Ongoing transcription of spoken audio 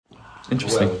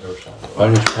Interesting.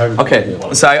 Okay,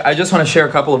 so I just want to share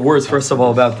a couple of words, first of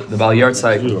all, about the Baal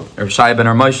Yartzeit, or Shai ben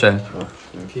Moshe,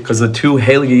 because the two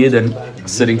Heilige Yidden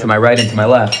sitting to my right and to my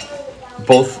left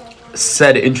both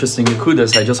said interesting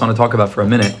nekudas I just want to talk about for a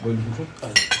minute.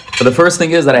 But the first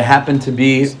thing is that I happen to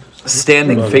be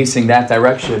standing facing that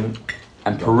direction,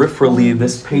 and peripherally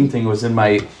this painting was in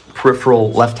my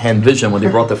peripheral left-hand vision when they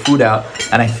brought the food out,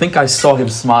 and I think I saw him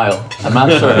smile. I'm not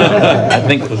sure. I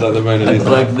think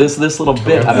like this little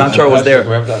bit. I'm not sure it was there.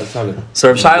 So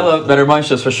Rav Shaila ben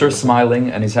Moshe is for sure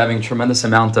smiling, and he's having a tremendous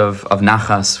amount of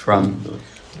nachas from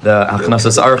the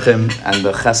Achnasas Archim and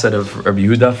the Chesed of Rabbi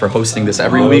Yehuda for hosting this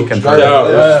every week and for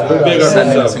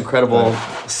sending this incredible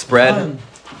spread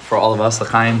for all of us.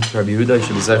 L'chaim, Rabbi Yehuda, you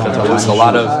should be zeichet to host a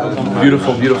lot of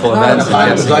beautiful events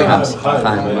and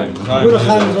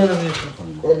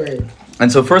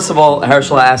And so first of all,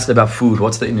 Herschel asked about food.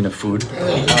 What's the Indian of food?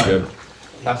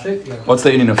 What's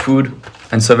the Indian of food?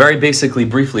 And so very basically,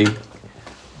 briefly,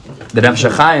 the Rav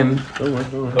Chaim,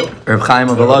 Rav Chaim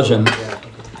of Volozhin,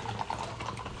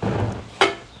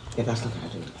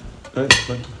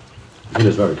 He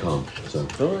is very calm. So.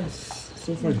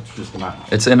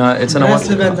 It's in a what?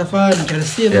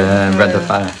 Yeah, red the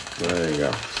fire. There you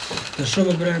go. The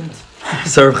sugar brand.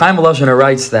 So Rav Chaim Volozhin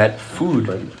writes that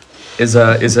food is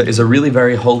a really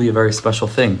very holy, a very special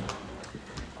thing,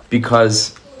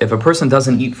 because if a person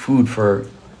doesn't eat food for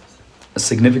a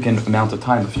significant amount of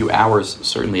time, a few hours,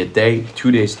 certainly a day,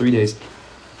 2 days, 3 days,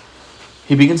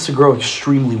 he begins to grow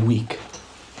extremely weak.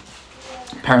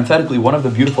 Parenthetically, one of the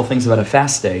beautiful things about a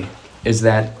fast day is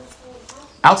that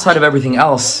outside of everything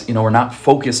else, we're not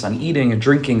focused on eating and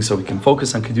drinking so we can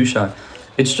focus on Kedusha.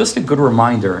 It's just a good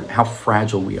reminder how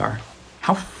fragile we are.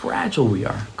 How fragile we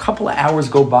are. A couple of hours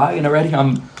go by and already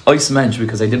I'm ice mensch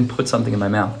because I didn't put something in my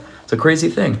mouth. It's a crazy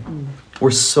thing. We're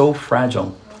so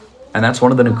fragile. And that's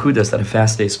one of the nekudas that a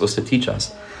fast day is supposed to teach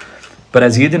us. But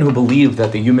as Yidden who believe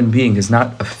that the human being is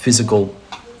not a physical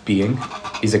being,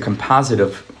 he's a composite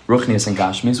of Ruchnius and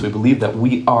Gashmis, we believe that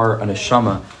we are an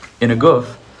neshama in a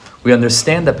guf. We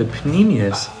understand that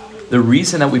b'pnimius, the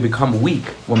reason that we become weak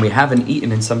when we haven't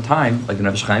eaten in some time, like the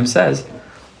Rav Chaim says,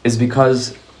 is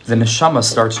because the neshama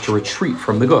starts to retreat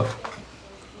from the guf.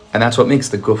 And that's what makes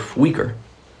the guf weaker.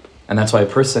 And that's why a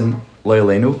person, lo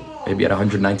yaleinu, maybe at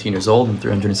 119 years old and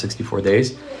 364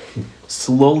 days,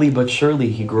 slowly but surely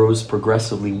he grows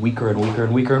progressively weaker and weaker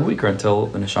and weaker and weaker until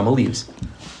the neshama leaves.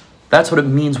 That's what it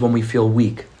means when we feel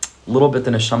weak. A little bit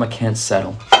the neshama can't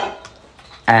settle.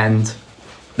 And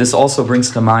this also brings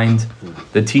to mind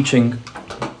the teaching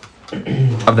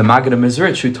of the Maggid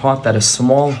Mizrich, who taught that a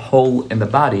small hole in the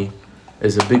body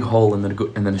is a big hole in the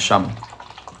neshama.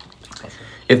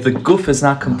 If the guf is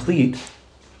not complete,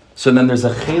 so then there's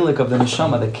a chelik of the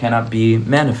neshama that cannot be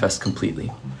manifest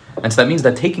completely. And so that means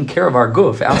that taking care of our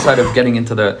guf, outside of getting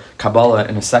into the Kabbalah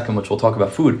in a second, which we'll talk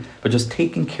about food, but just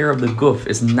taking care of the guf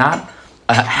is not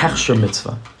a hechsher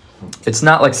mitzvah. It's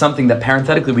not like something that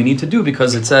parenthetically we need to do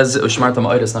because it says Ushmarta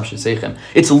ma'od es nafshei seichem.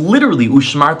 It's literally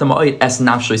Ushmarta ma'od es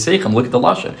nafshei seichem. Look at the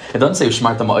lashon. It doesn't say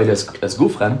Ushmarta ma'od es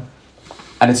gufchem,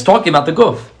 and it's talking about the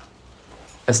guf.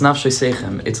 Es nafshei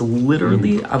seichem. It's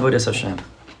literally avodas Hashem.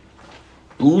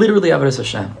 Literally avodas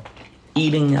Hashem.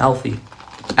 Eating healthy,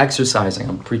 exercising.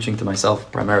 I'm preaching to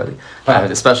myself primarily,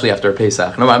 especially after a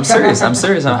Pesach. No, I'm serious.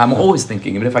 I'm always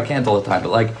thinking, even if I can't all the time. But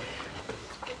like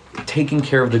taking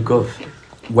care of the guf.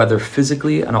 Whether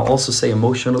physically, and I'll also say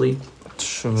emotionally,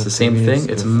 it's the same thing.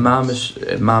 It's mamish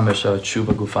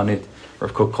tshuva gufanit.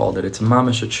 Rav Kook called it. It's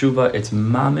mamish tshuva. It's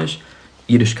mamish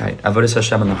Yiddishkeit. Avodas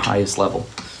Hashem on the highest level.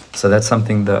 So that's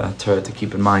something to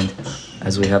keep in mind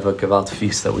as we have a Gevalt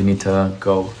feast that we need to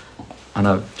go on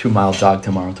a 2-mile jog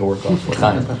tomorrow to work off.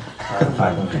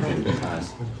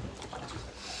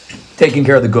 Taking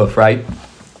care of the guf, right?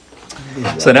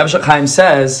 So Rav Chaim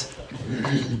says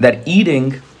that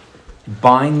eating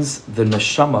binds the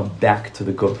neshama back to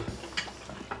the guf.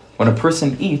 When a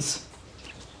person eats,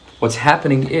 what's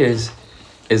happening is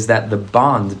that the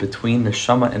bond between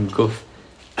neshama and guf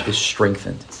is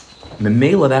strengthened.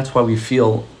 Memela, that's why we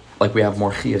feel like we have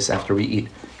more chiyas after we eat,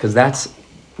 because that's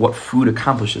what food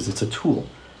accomplishes. It's a tool.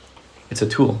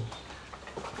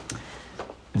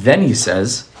 Then he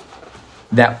says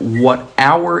that what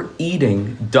our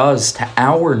eating does to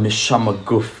our neshama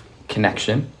guf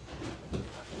connection,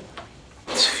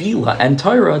 Tefillah and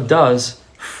Torah does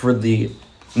for the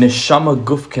neshama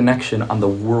guf connection on the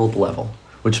world level,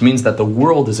 which means that the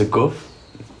world is a guf,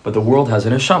 but the world has a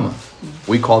neshama.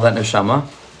 We call that neshama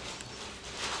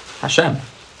Hashem,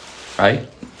 right?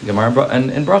 Gemara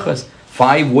and Brachas.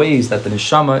 5 ways that the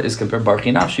neshama is compared,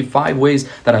 Barchi Nafshi, 5 ways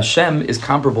that Hashem is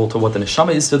comparable to what the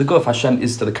neshama is to the guf, Hashem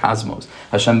is to the cosmos,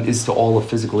 Hashem is to all of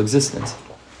physical existence.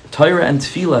 Torah and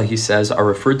Tefillah, he says, are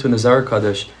referred to in the Zohar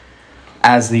Kadosh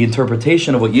as the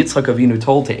interpretation of what Yitzchak Avinu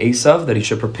told to Esav, that he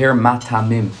should prepare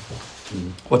matamim.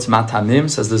 What's matamim?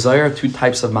 Says the Zohar, 2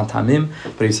 types of matamim,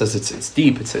 but he says it's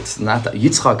deep, it's not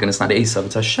Yitzchak and it's not Esav,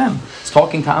 it's Hashem. It's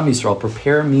talking to Am Yisrael,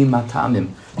 prepare me matamim,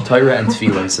 Torah and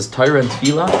Tefillah. He says Torah and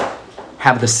Tefillah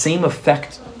have the same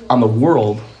effect on the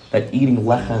world that eating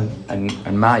lechem and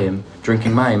mayim,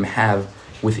 drinking mayim, have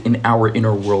within our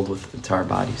inner world with our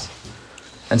bodies.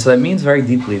 And so that means very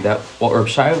deeply that what Reb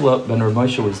Shaila ben Reb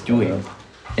Moshe was doing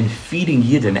in feeding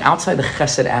Yidden, outside the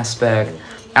chesed aspect,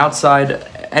 outside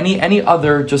any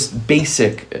other just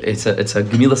basic, it's a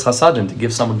gemilas hasadim, to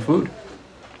give someone food.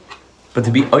 But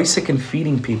to be Isaac in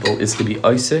feeding people is to be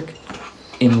Isaac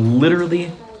in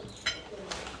literally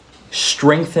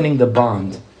strengthening the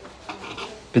bond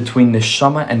between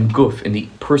neshama and guf in the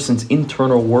person's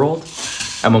internal world.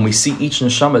 And when we see each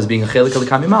neshama as being a chelik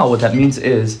elikam yimal, what that means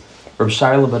is Reb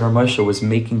Shaila ben Reb Moshe was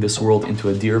making this world into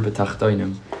a dir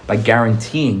b'tachtonim by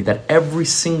guaranteeing that every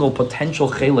single potential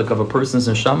chelik of a person's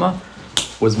neshama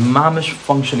was mamish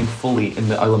functioning fully in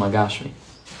the Olam HaGashmi.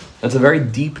 That's a very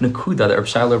deep nakuda that Reb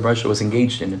Shaila ben Moshe was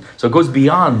engaged in. So it goes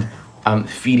beyond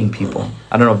feeding people.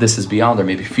 I don't know if this is beyond, or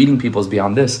maybe feeding people is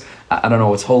beyond this. I don't know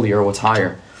what's holier or what's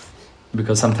higher,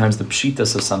 because sometimes the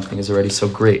pshitas of something is already so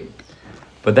great.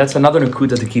 But that's another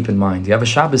nakuda to keep in mind. You have a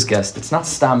Shabbos guest. It's not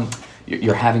stam.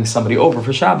 You're having somebody over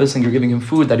for Shabbos and you're giving him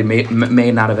food that he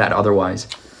may not have had otherwise.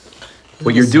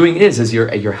 What you're doing is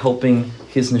you're helping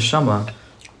his neshama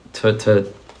to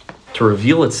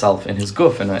reveal itself in his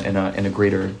guf in a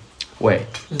greater way.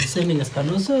 Is it the same thing as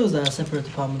Panosa, or is that a separate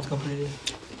department completely?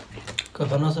 Because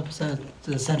Panosa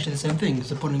is essentially the same thing.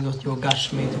 Is it putting your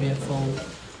gashmi to be a full,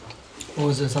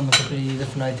 or is it something completely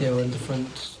different idea or a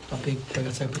different topic, like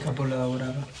it's like Kabbalah or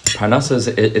whatever?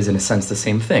 Parnasa is in a sense the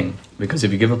same thing, because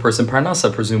if you give a person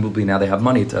Parnasa, presumably now they have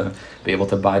money to be able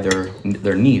to buy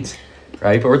their needs,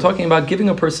 right? But we're talking about giving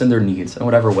a person their needs in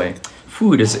whatever way.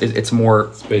 Food it's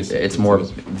more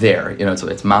there,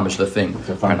 it's mamish the thing.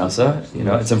 Parnasa,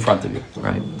 it's in front of you,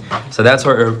 right? So that's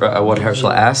what Herschel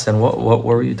asked, and what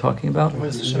were you talking about?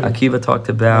 Akiva talked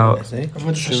about.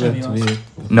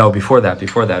 No, before that,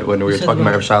 when we were talking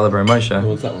about Reb Shaila ben Moshe.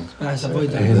 What's that one?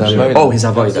 His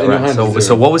avodah, right?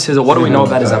 So what was his? What do we know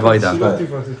about his avodah?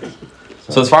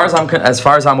 So as far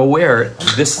as I'm aware,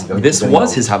 this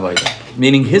was his avodah,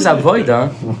 meaning his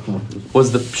avodah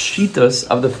was the pshitas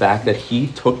of the fact that he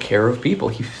took care of people.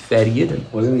 He fed Yidden.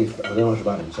 Wasn't he? I don't know much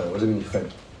about him. So wasn't he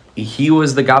fed? He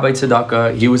was the Gabbai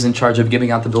Tzedakah. He was in charge of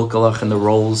giving out the bilkalach and the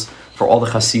rolls for all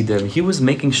the Hasidim. He was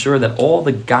making sure that all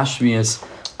the Gashmias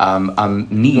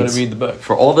needs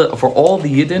for all the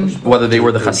Yidden, whether they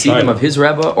were the Hasidim of his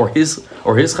Rebbe or his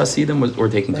Hasidim, were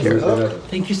taken care of. I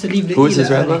think he used to leave the Who is his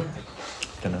Rebbe?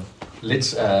 I don't know. The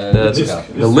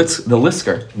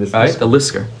Lisker, right? The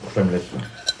Lisker.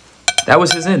 That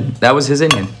was his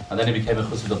Inyan. And then he became a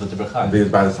chassid of the Tiberchai. These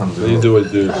by the sons of the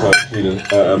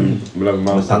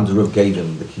sons of Ruv gave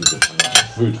him the keys of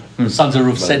food. The sons of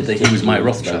Ruv said that he was my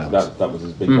Rothschild. That was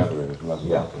his big gathering.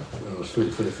 Yeah. It was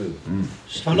food for the food.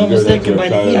 If I'm not mistaken, by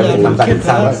the Elah,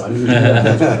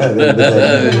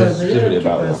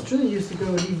 it's true, he used to go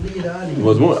and leave the Elah early. It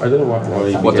was more, I don't know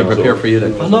why What to prepare for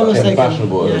Yidden. If I'm not mistaken,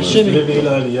 fashionable. Shimmy.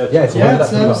 Yeah.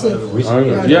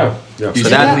 So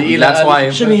that's why.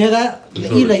 Shimmy, hear that? The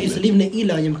Elah used to leave the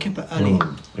Elah Yom Kippur early.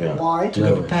 Why? To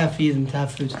go prepare for them to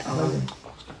have food.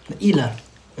 The Elah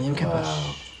Yom Kippur.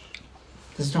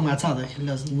 This is talking about Tzaddik.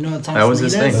 That was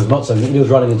his thing. He was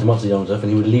running into Matzah Yom Tov and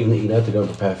he would leave the Elah to go and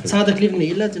prepare food. Tzaddik leaving the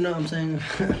Elah, do you know what I'm saying?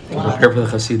 Prepare for the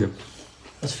Hasidim.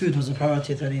 Because food was a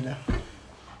priority at the Elah.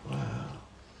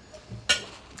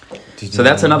 So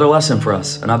that's another lesson for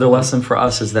us. Another lesson for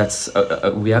us is that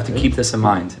we have to keep this in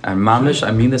mind. And mamish,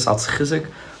 I mean this als chizik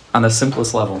on the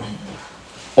simplest level.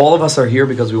 All of us are here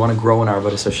because we want to grow in our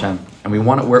avodas Hashem, and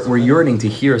we're yearning to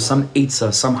hear some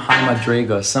eitzah, some high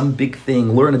madrega, some big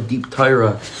thing, learn a deep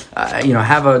Torah,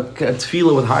 have a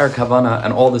tefillah with higher kavanah,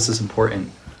 and all this is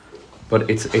important. But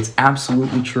it's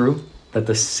absolutely true that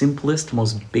the simplest,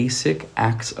 most basic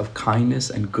acts of kindness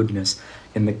and goodness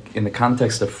in the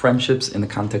context of friendships, in the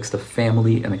context of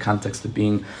family, in the context of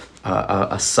being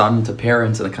a son to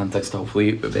parents, in the context of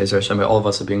hopefully Be'ezer Hashem, all of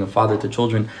us are being a father to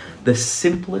children, the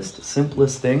simplest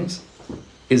things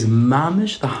is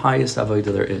mamish the highest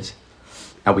avodah there is.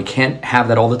 Now we can't have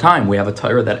that all the time. We have a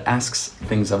Torah that asks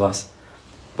things of us,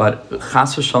 but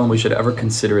chas v'shalom we should ever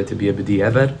consider it to be a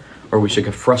b'di'evet, or we should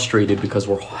get frustrated because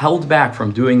we're held back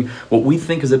from doing what we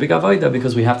think is a big avodah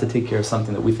because we have to take care of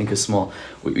something that we think is small.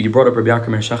 You brought up Rabbi Yaakov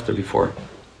Meir Shechter before.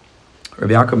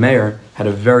 Rabbi Yaakov Meir had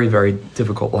a very, very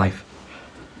difficult life.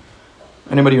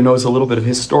 Anybody who knows a little bit of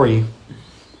his story,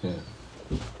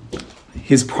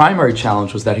 his primary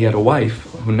challenge was that he had a wife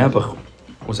who Nebuch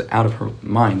was out of her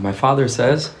mind. My father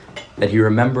says that he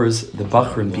remembers the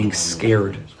Bachrin being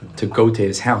scared to go to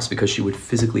his house because she would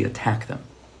physically attack them.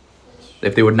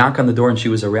 If they would knock on the door and she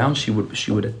was around, she would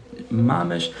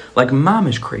mamish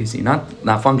crazy,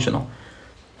 not functional,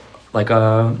 like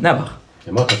a Nebuch.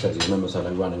 Yeah, Martha says he remembers her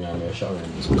like running around there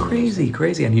showering. Crazy,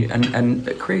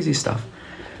 and crazy stuff.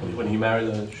 When he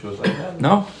married her, she was like,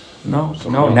 No.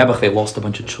 Nebuch, they lost a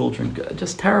bunch of children.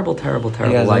 Just terrible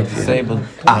life. Disabled.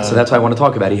 So that's what I want to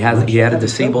talk about. He had a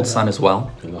disabled son as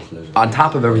well, on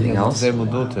top of everything else.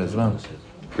 Disabled daughter as well.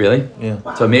 Really?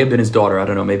 Yeah. So it may have been his daughter. I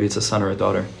don't know. Maybe it's a son or a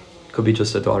daughter. Could be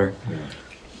just a daughter.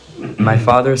 My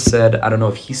father said, I don't know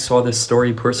if he saw this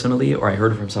story personally or I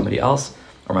heard it from somebody else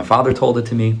or my father told it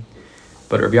to me,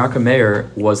 but Rabbi Yaakov Meir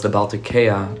was the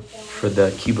Baltekeya for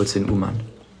the kibbutz in Uman.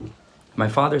 My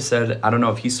father said, I don't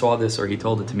know if he saw this or he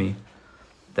told it to me,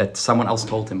 that someone else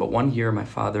told him, but one year my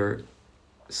father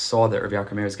saw that Rabbi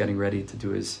Yaakov Meir is getting ready to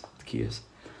do his tkiyas,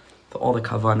 all the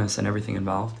kavanas and everything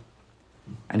involved,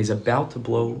 and he's about to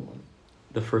blow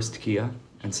the first tkiyah,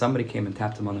 and somebody came and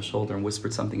tapped him on the shoulder and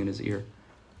whispered something in his ear.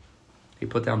 He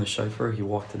put down the shofar, he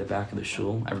walked to the back of the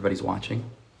shul, everybody's watching.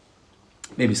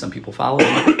 Maybe some people followed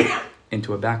him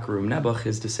into a back room. Nebuch,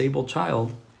 his disabled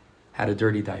child, had a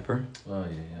dirty diaper.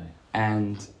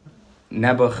 And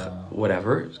Nebuch,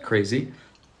 whatever, crazy.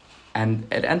 And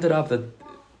it ended up that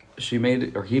he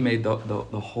made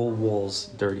the whole walls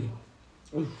dirty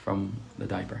from the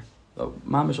diaper.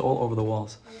 Mamish all over the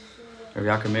walls. Rabbi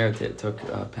Yaakov Meir took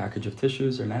a package of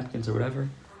tissues or napkins or whatever,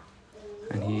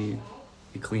 and he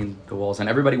cleaned the walls. And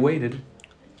everybody waited.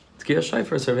 Tkiyah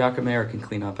Shofar, so Rabbi Yaakov Meir can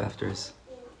clean up after his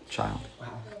child.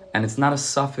 And it's not a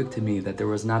suffix to me that there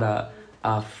was not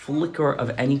a flicker of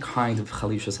any kind of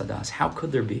Chalishas Hadas. How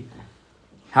could there be?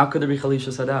 How could there be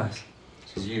Chalishas Hadas?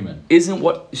 She's human. He's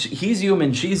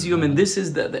human, she's human. This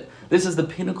is the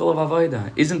pinnacle of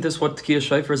Avodah. Isn't this what Tkiyah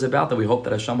Shofar is about? That we hope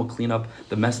that Hashem will clean up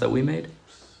the mess that we made?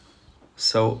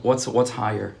 So what's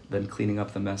higher than cleaning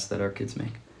up the mess that our kids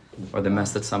make? Or the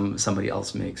mess that somebody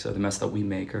else makes, or the mess that we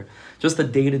make, or just the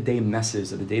day-to-day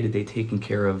messes, or the day-to-day taking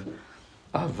care of the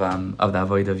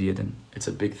Avodah of Yidden. It's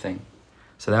a big thing.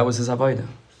 So that was his Avodah.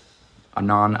 A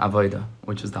non-Avodah,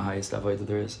 which is the highest Avodah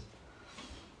there is.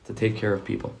 To take care of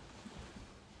people.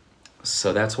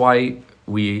 So that's why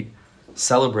we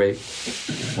celebrate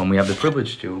when we have the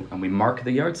privilege to, and we mark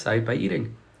the yard site by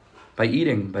eating. By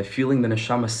feeling the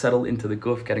neshama settle into the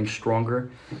guf, getting stronger,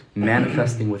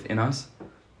 manifesting within us,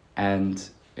 and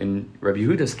in Rabbi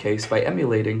Yehuda's case, by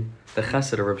emulating the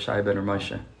chesed of Rabbi Shai ben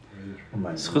Moshe.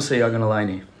 Schusay Yagan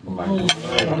Alayni.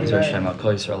 Shem al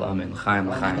Kol Yisrael Amen. L'chaim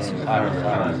l'chaim.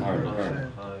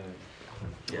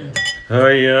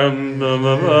 Hayam bam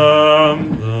bam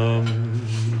bam.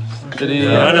 Da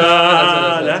da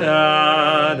da da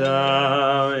da.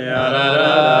 Ya da da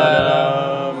da.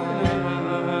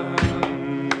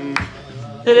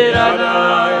 Da da da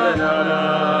da.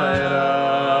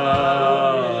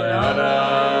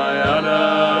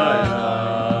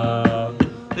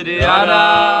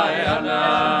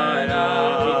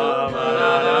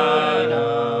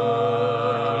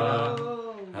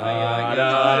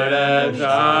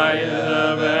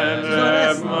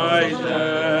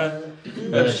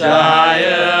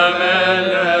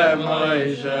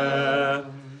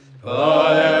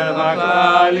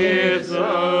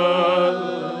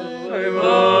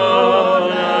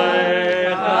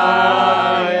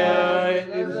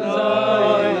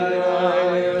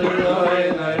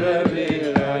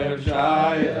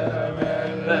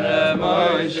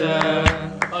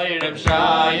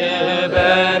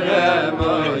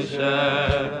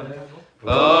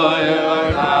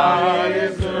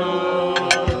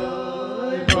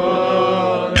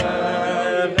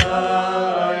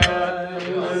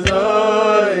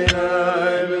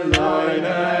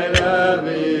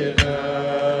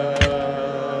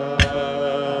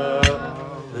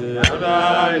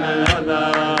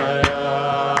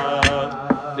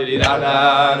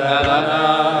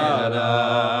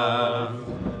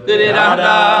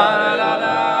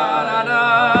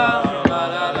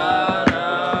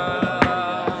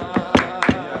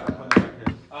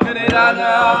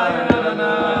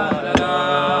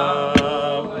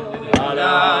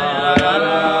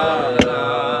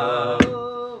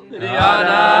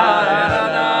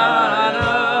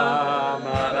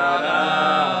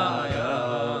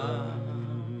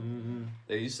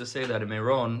 used to say that in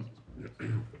Meron,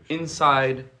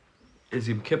 inside is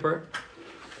Yom Kippur,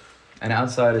 and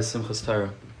outside is Simchas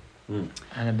Torah.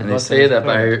 And they say that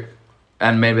by,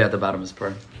 and maybe at the bottom is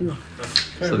Purim.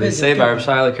 So they say by Rav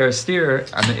Shai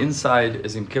Lakar on the inside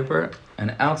is Yom Kippur,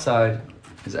 and outside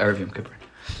is Erev Yom Kippur,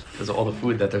 because of all the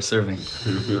food that they're serving.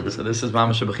 So this is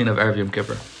Mamash B'chin of Erev Yom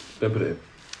Kippur.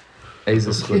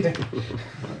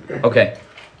 Okay.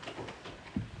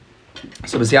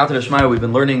 So B'siyata D'Shmaya, we've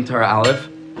been learning Torah Aleph.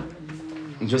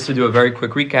 And just to do a very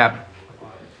quick recap,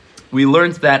 we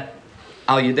learned that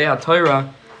Al Yedei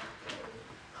HaTorah,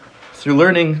 through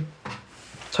learning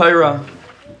Torah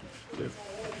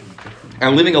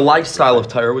and living a lifestyle of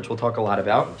Torah, which we'll talk a lot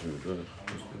about,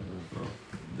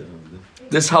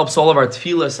 this helps all of our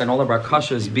tefillas and all of our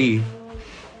kashas be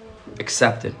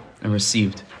accepted and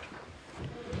received.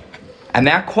 And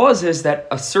that causes that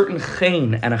a certain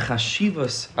chen and a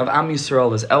chashivas of Am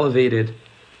Yisrael is elevated,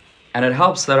 and it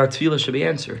helps that our tefillah should be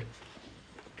answered.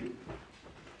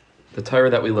 The Torah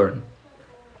that we learn.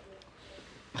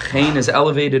 Chen is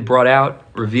elevated, brought out,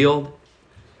 revealed,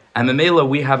 and Memela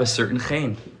we have a certain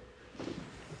chen.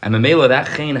 And Memela, that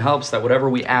chen helps that whatever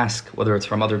we ask, whether it's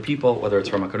from other people, whether it's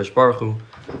from HaKadosh Baruch Hu,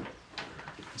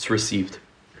 it's received.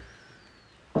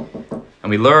 And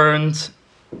we learned.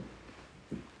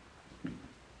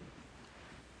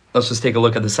 Let's just take a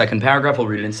look at the second paragraph. We'll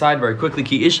read it inside very quickly.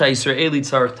 Ki isha Yisraeli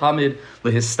tzarich tamid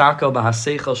lehistakel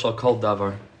b'haseichel shel kol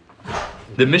davar.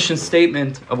 The mission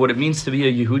statement of what it means to be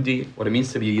a Yehudi, what it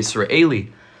means to be a Yisraeli,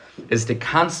 is to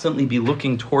constantly be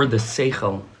looking toward the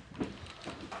seichel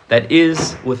that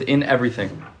is within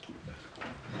everything.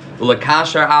 To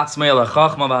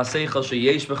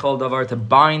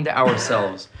bind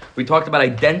ourselves. We talked about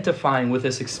identifying with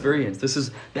this experience. This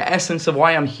is the essence of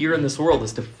why I'm here in this world,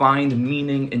 is to find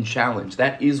meaning and challenge.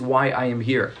 That is why I am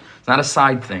here. It's not a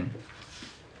side thing.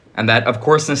 And that, of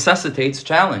course, necessitates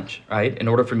challenge, right? In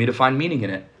order for me to find meaning in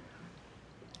it.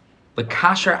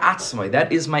 L'kasher atzmai,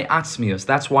 that is my atzmius.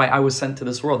 That's why I was sent to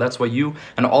this world. That's why you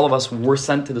and all of us were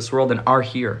sent to this world and are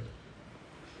here.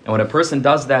 And when a person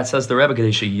does that, says the Rebbe,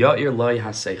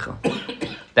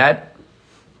 that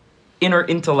inner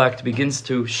intellect begins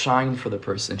to shine for the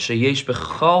person. Sheyesh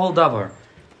b'chol davar,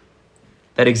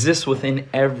 that exists within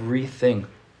everything.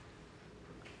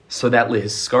 So that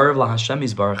lihiskarav laHashem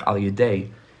yisbarach al yedei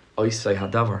oisei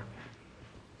hadavar,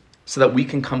 so that we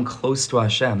can come close to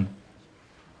Hashem,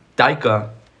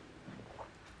 daika,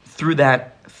 through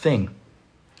that thing,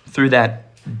 through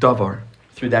that davar,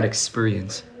 through that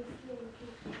experience.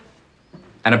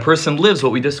 And a person lives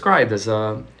what we described as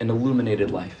an illuminated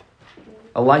life.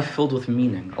 A life filled with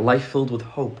meaning. A life filled with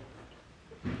hope.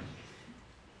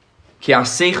 Ki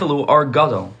ha'seichel ar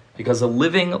gadol, because a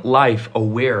living life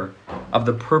aware of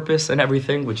the purpose and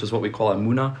everything, which is what we call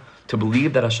emunah, to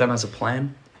believe that Hashem has a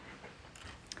plan,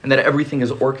 and that everything is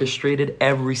orchestrated,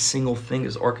 every single thing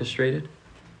is orchestrated,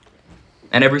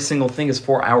 and every single thing is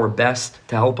for our best,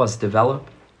 to help us develop,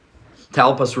 to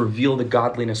help us reveal the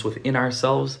godliness within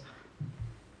ourselves.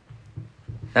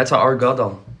 That's our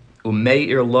gadol.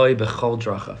 Umeir loy bechol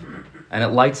drachav, and it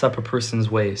lights up a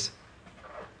person's ways.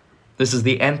 This is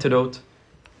the antidote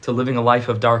to living a life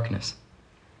of darkness,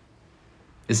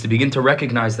 is to begin to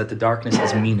recognize that the darkness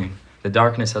has meaning. The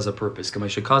darkness has a purpose. As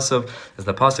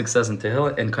the pasuk says in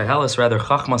Koheles, rather,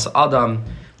 chachmas adam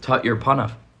ta'ir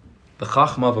panav. The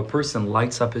chachma of a person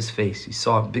lights up his face. You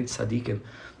saw big tzaddikim,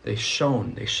 they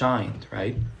shone, they shined,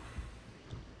 right?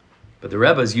 But the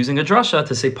Rebbe is using a drasha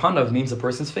to say panav means a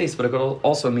person's face, but it could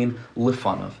also mean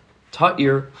lifanav.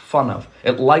 Ta'ir fanav.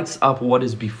 It lights up what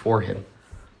is before him.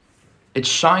 It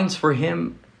shines for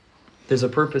him. There's a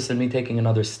purpose in me taking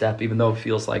another step, even though it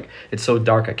feels like it's so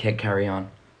dark I can't carry on.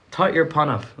 Ta'ir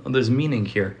panav. There's meaning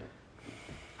here.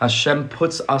 Hashem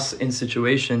puts us in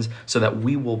situations so that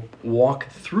we will walk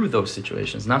through those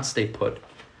situations, not stay put.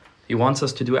 He wants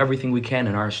us to do everything we can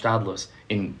in our shtadlus,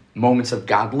 in moments of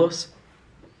gadlus,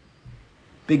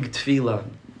 big tefillah,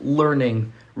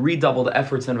 learning, redoubled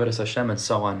efforts in Avodas Hashem, and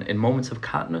so on. In moments of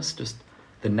katnus, just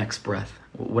the next breath,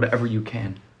 whatever you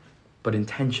can, but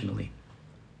intentionally.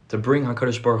 To bring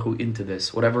HaKadosh Baruch Hu into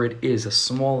this, whatever it is, a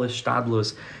smallish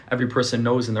shtadlus, every person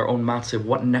knows in their own matziv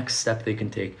what next step they can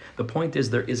take. The point is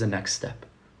there is a next step.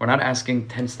 We're not asking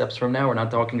 10 steps from now, we're not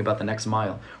talking about the next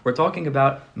mile. We're talking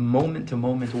about moment to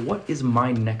moment, what is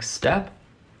my next step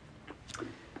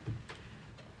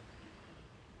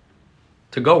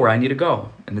to go where I need to go,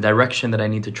 in the direction that I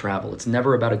need to travel. It's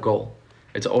never about a goal.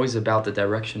 It's always about the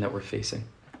direction that we're facing.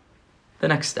 The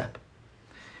next step.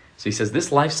 So he says,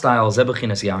 this lifestyle,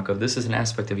 Zebechinas Yaakov, this is an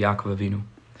aspect of Yaakov Avinu.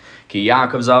 Ki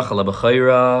Yaakov zachal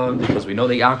b'chayra, because we know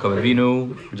that Yaakov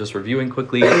Avinu, we're just reviewing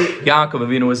quickly, Yaakov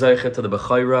Avinu was zeichet to the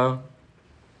b'chayra,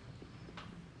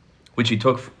 which he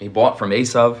bought from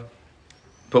Esav,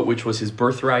 but which was his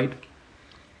birthright.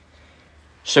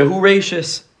 Shehu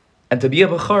reishis, and to be a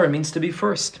b'char means to be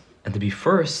first. And to be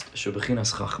first,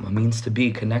 shebechinas chachma, means to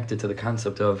be connected to the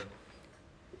concept of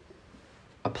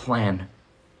a plan.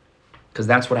 Because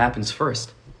that's what happens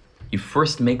first. You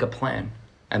first make a plan,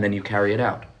 and then you carry it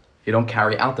out. You don't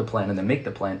carry out the plan and then make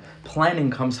the plan. Planning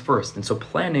comes first. And so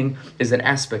planning is an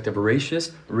aspect of a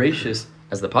reishis. Reishis,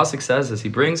 as the pasuk says, as he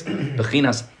brings,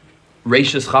 bechinas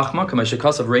reishis chachma,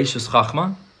 kameshikasav of reishis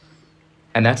chachma.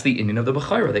 And that's the inyan of the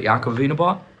b'chayra that Yaakov Avinu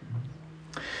bought.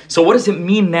 So what does it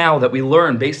mean now that we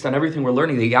learn, based on everything we're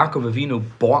learning, that Yaakov Avinu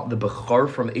bought the b'char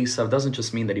from Esav? Doesn't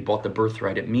just mean that he bought the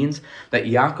birthright. It means that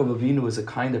Yaakov Avinu is a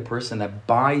kind of person that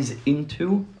buys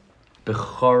into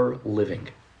b'char living,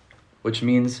 which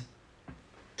means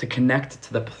to connect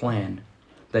to the plan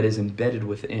that is embedded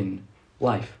within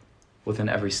life, within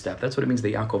every step. That's what it means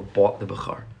that Yaakov bought the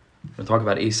b'char. We'll talk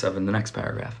about Esav in the next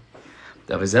paragraph.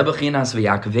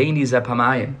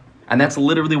 And that's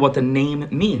literally what the name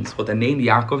means. What the name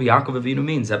Yaakov Avinu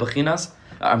means. Zebechinas.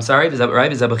 I'm sorry, is that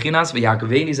right? Zebechinas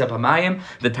v'Yaakoveni zepamayim.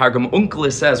 The Targum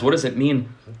Onkelos says, what does it mean?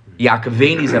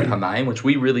 Yaakoveni zepamayim, which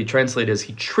we really translate as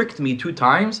he tricked me 2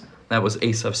 times. That was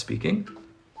Esav speaking.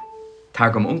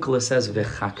 Targum Onkelos says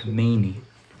v'chakmeni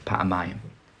pa'amayim.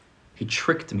 He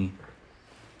tricked me.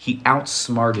 He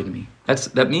outsmarted me.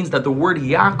 That means that the word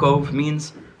Yaakov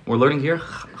means, we're learning here,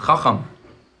 chacham.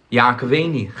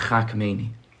 Yaakoveni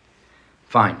chakmeni.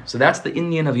 Fine. So that's the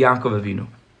inyan of Yaakov Avinu.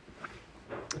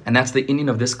 And that's the inyan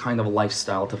of this kind of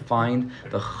lifestyle, to find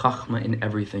the chachma in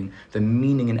everything, the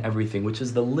meaning in everything, which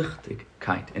is the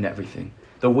lichtigkeit in everything.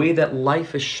 The way that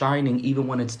life is shining even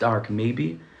when it's dark,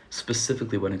 maybe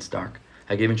specifically when it's dark.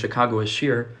 I gave in Chicago a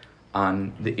shir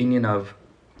on the inyan of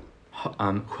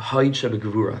Haid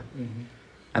Shebegvura.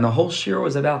 And the whole shir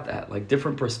was about that, like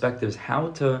different perspectives,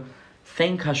 how to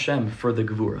thank Hashem for the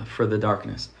Gvura, for the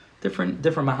darkness. Different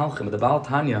mahalchim. The Baal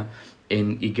Tanya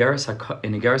in Igeres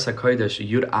HaKodesh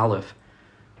Yud Aleph,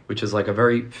 which is like a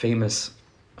very famous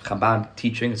Chabad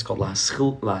teaching. It's called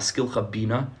La'askilcha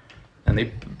Bina, and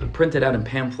they print it out in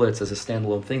pamphlets as a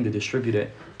standalone thing. They distribute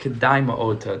it. Kedai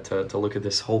ma'od to look at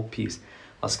this whole piece.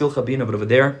 La'askilcha Bina, but over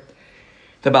there,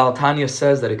 the Baal Tanya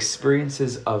says that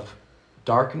experiences of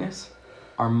darkness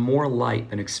are more light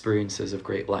than experiences of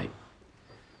great light,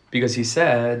 because he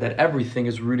said that everything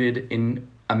is rooted in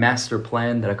a master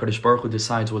plan, that HaKadosh Baruch Hu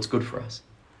decides what's good for us.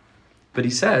 But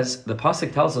he says, the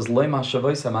pasuk tells us, Lo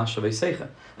machshavosai machshavoseicha.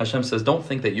 Hashem says, don't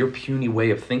think that your puny way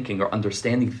of thinking or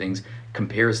understanding things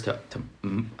compares to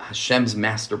Hashem's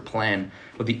master plan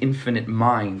with the infinite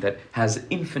mind that has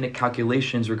infinite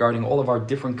calculations regarding all of our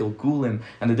different gilgulim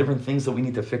and the different things that we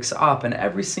need to fix up. And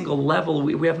every single level,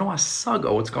 we have no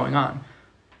asaga what's going on.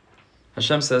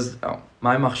 Hashem says, oh,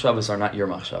 my machshavos are not your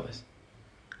machshavos.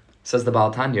 Says the Baal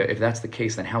Tanya, if that's the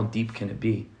case, then how deep can it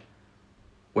be?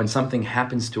 When something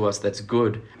happens to us that's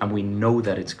good, and we know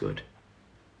that it's good.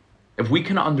 If we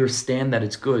can understand that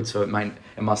it's good, so it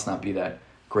must not be that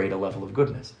great a level of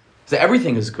goodness. So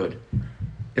everything is good.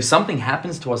 If something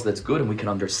happens to us that's good, and we can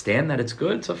understand that it's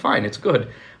good, so fine, it's good.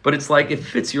 But it's like, it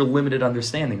fits your limited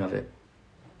understanding of it.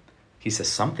 He says,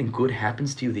 something good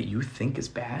happens to you that you think is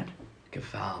bad?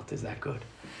 Gewalt, is that good?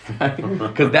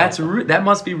 Because that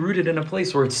must be rooted in a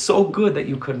place where it's so good that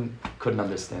you couldn't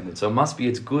understand it. So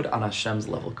it's good on Hashem's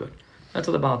level good. That's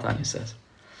what the Baal Tanya says.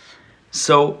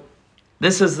 So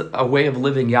this is a way of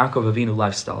living Yaakov Avinu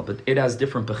lifestyle, but it has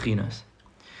different bechinas.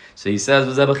 So he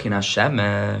says,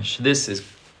 Shemesh, this is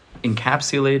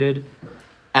encapsulated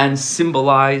and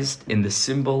symbolized in the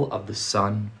symbol of the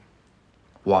sun.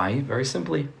 Why? Very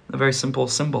simply, a very simple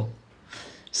symbol.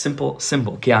 Simple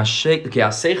symbol. Because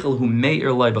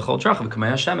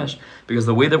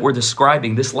the way that we're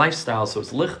describing this lifestyle, so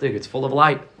it's lichtig, it's full of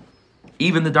light,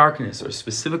 even the darkness, or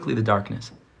specifically the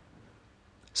darkness.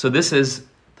 So this is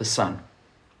the sun.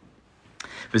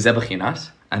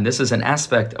 And this is an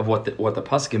aspect of what the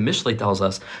pasuk in Mishlei tells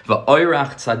us. That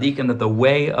the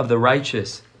way of the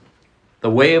righteous, the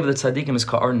way of the tzaddikim is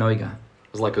ka'ar noiga.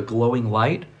 It's like a glowing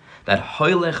light that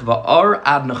hoylech va'ar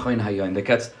ad nechoin hayon, that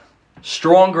gets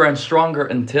stronger and stronger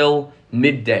until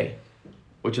midday,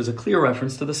 which is a clear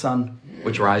reference to the sun,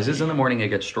 which rises in the morning. It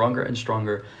gets stronger and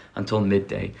stronger until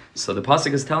midday. So the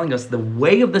pasuk is telling us the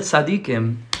way of the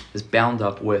tzaddikim is bound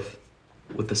up with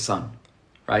the sun,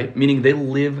 right? Meaning they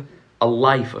live a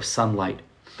life of sunlight.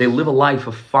 They live a life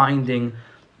of finding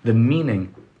the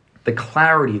meaning, the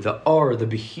clarity, the or, the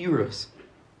behiras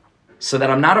so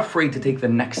that I'm not afraid to take the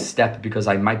next step because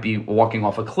I might be walking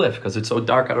off a cliff because it's so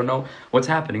dark, I don't know what's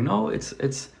happening. No, it's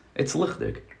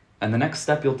lichtig. And the next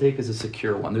step you'll take is a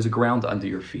secure one. There's a ground under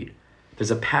your feet. There's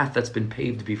a path that's been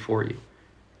paved before you.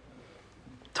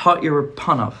 Ta'ir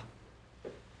panav.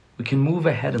 We can move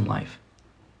ahead in life.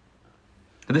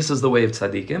 This is the way of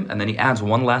tzaddikim. And then he adds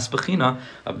one last bechina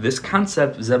of this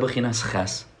concept, ze bechinas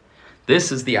ches.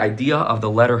 This is the idea of the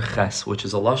letter ches, which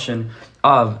is a lashon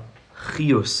of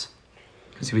chiyus.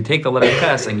 Because if you take the letter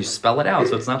ches and you spell it out,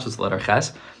 so it's not just the letter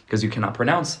ches, because you cannot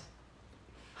pronounce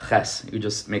ches. You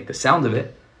just make the sound of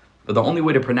it. But the only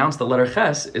way to pronounce the letter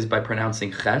ches is by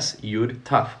pronouncing ches, yud,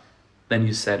 taf. Then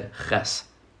you said ches.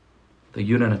 The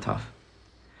yud and a taf.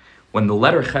 When the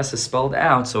letter ches is spelled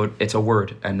out, so it's a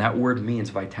word, and that word means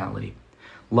vitality.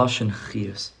 Lashon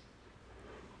chiyus.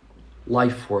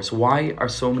 Life force. Why are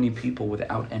so many people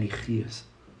without any chiyus?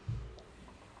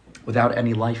 Without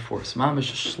any life force? Mom is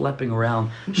just schlepping around,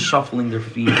 shuffling their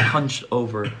feet, hunched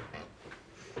over.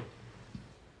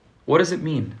 What does it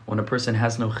mean when a person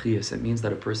has no chiyus? It means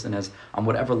that a person has, on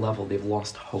whatever level, they've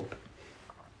lost hope.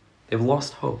 They've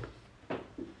lost hope.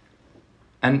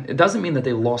 And it doesn't mean that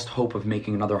they lost hope of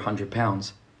making another 100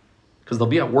 pounds, because they'll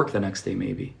be at work the next day,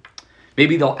 maybe.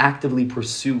 Maybe they'll actively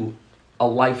pursue a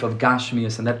life of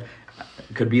gashmias, and that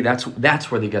could be, that's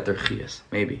where they get their chiyus,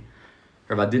 maybe.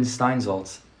 Rav Adin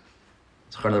Steinsaltz,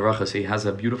 he has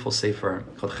a beautiful sefer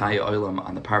called Chaye Olam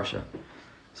on the Parsha.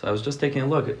 So I was just taking a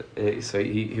look. So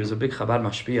he was a big Chabad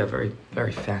mashpia, very,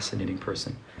 very fascinating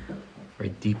person. Very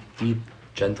deep,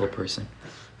 gentle person.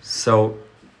 So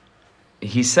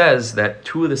he says that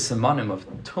two of the simanim of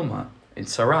Tumah in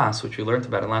Saras, which we learned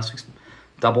about in last week's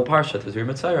double Parsha, Tazir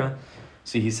Mitzayra.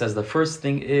 So he says the first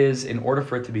thing is, in order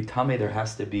for it to be Tameh, there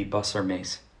has to be basar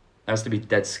mace. There has to be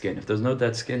dead skin. If there's no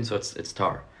dead skin, so it's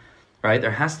tar. Right?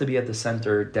 There has to be at the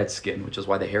center dead skin, which is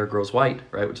why the hair grows white,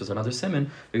 right? Which is another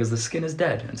siman, because the skin is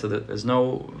dead, and so there's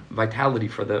no vitality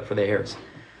for the hairs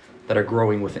that are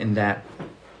growing within that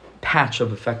patch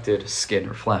of affected skin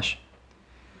or flesh.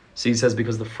 So he says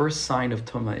because the first sign of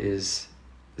tumah is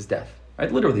death,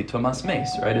 right? Literally, tumas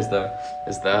mace, right? Is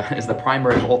the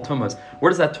primary of all tumas. Where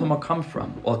does that tumah come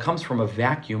from? Well, it comes from a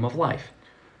vacuum of life.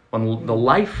 When the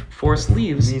life force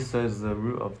leaves... Misa is the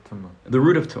root of Tumah. The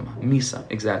root of Tumah. Misa,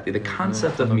 exactly. The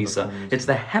concept of Misa. It's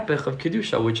the hepech of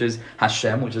Kedusha, which is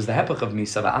Hashem, which is the hepech of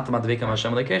Misa. Va'atam advekam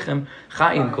Hashem lekechem,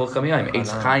 chayim kol chamiyayim.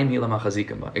 Eitz chayim hilam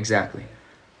hachazikim ba. Exactly.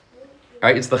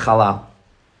 Right? It's the halal.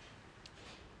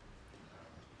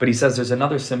 But he says there's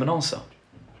another siman also.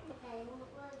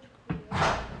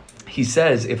 He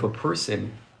says if a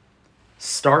person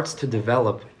starts to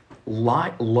develop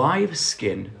live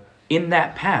skin in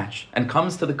that patch and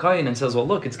comes to the kohen and says, well,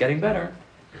 look, it's getting better.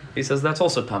 He says that's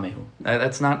also tamehu.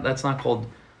 That's not called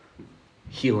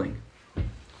healing.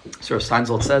 So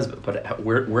Steinsaltz says, but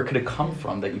where could it come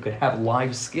from that you could have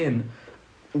live skin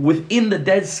within the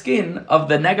dead skin of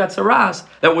the negat saras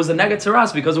that was a negat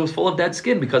saras because it was full of dead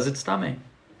skin because it's tameh.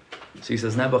 So he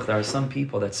says, Nebuch, there are some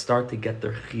people that start to get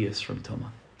their chiyus from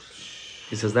tumah.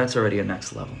 He says that's already a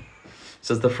next level. He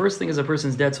says the first thing is a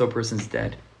person's dead, so a person's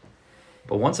dead.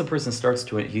 But once a person starts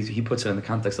to, he puts it in the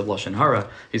context of Lashon Hara,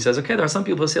 he says, okay, there are some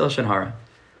people who say Lashon Hara.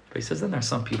 But he says then there are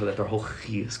some people that their whole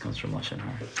chiyus comes from Lashon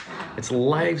Hara. It's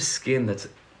live skin that's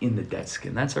in the dead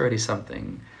skin. That's already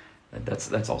something,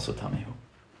 that's also Tamehu.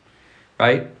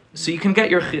 Right? So you can get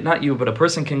your, not you, but a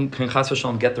person can chas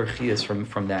v'shalom get their chiyus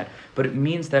from that. But it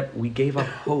means that we gave up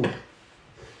hope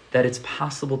that it's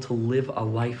possible to live a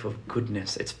life of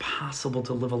goodness. It's possible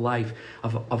to live a life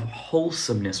of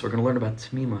wholesomeness. We're going to learn about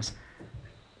tmimas.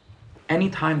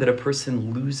 Anytime that a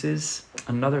person loses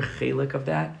another chelik of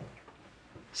that,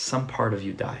 some part of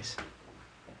you dies.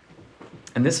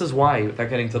 And this is why, without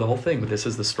getting to the whole thing, but this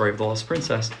is the story of the lost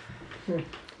princess.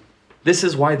 This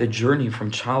is why the journey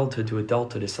from childhood to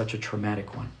adulthood is such a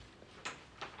traumatic one.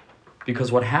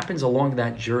 Because what happens along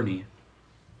that journey,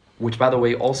 which by the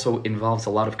way also involves a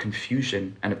lot of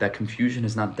confusion, and if that confusion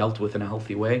is not dealt with in a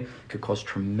healthy way, could cause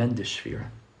tremendous shvira.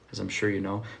 As I'm sure you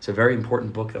know. It's a very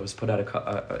important book that was put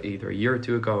out either a year or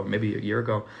two ago, or maybe a year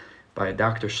ago, by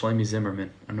Dr. Shlomi Zimmerman.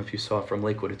 I don't know if you saw it from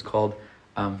Lakewood. It's called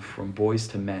From Boys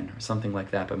to Men, or something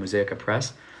like that, by Mosaica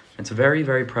Press. It's very,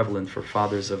 very prevalent for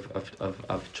fathers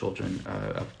of children,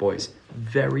 of boys.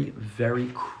 Very, very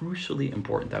crucially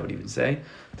important, I would even say,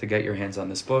 to get your hands on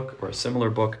this book, or a similar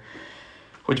book,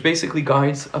 which basically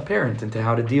guides a parent into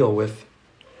how to deal with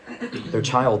their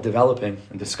child developing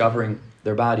and discovering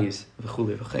their bodies.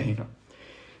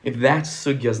 If that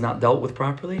sugya is not dealt with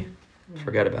properly,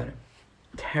 forget about it.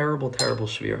 Terrible, terrible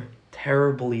shvir.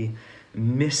 Terribly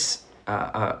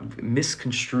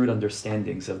misconstrued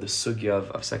understandings of the sugya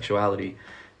of sexuality,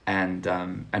 and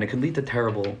it can lead to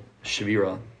terrible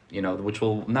shavira, which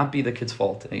will not be the kid's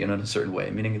fault, in a certain way.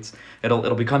 Meaning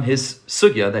it'll become his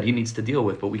sugya that he needs to deal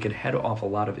with, but we can head off a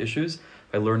lot of issues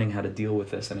by learning how to deal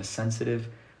with this in a sensitive,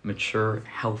 mature,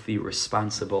 healthy,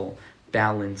 responsible,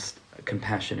 balanced,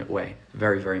 compassionate way.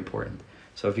 Very, very important.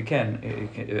 So if you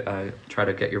can try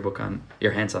to get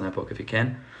your hands on that book if you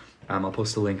can. I'll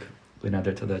post a link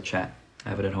there to the chat. I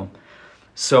have it at home.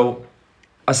 So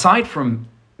aside from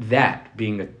that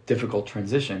being a difficult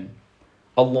transition,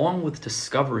 along with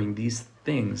discovering these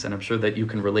things, and I'm sure that you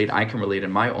can relate, I can relate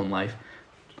in my own life,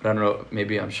 but I don't know,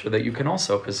 maybe I'm sure that you can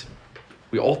also, because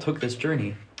we all took this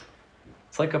journey.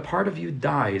 It's like a part of you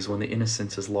dies when the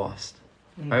innocence is lost.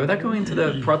 Right? Without going into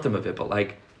the pratim of it, but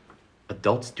like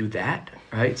adults do that,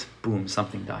 right? Boom,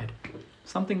 something died.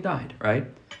 Something died, right?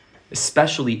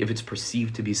 Especially if it's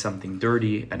perceived to be something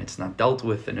dirty and it's not dealt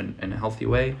with in a healthy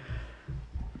way.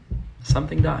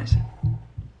 Something dies.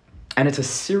 And it's a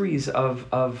series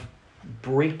of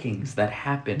breakings that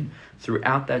happen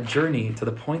throughout that journey, to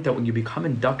the point that when you become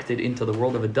inducted into the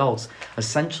world of adults,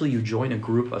 essentially you join a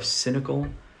group of cynical,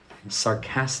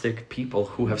 sarcastic people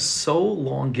who have so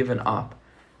long given up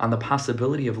on the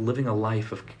possibility of living a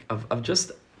life of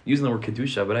just, using the word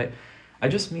kedusha, but I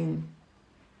just mean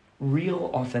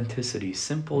real authenticity,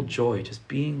 simple joy, just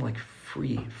being like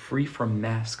free from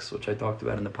masks, which I talked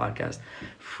about in the podcast,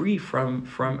 free from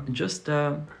just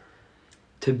to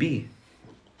be.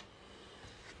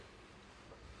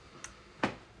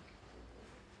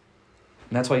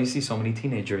 And that's why you see so many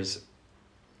teenagers.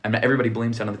 I mean, everybody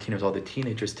blames it on the teenagers. All the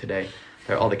teenagers today,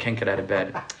 they can't get out of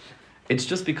bed. It's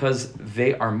just because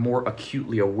they are more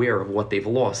acutely aware of what they've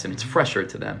lost, and it's fresher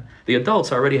to them. The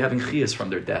adults are already having chiyas from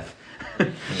their death.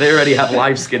 They already have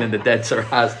live skin in the dead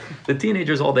saras. The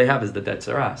teenagers, all they have is the dead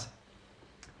saras.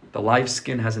 The live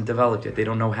skin hasn't developed yet. They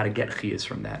don't know how to get chiyas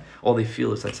from that. All they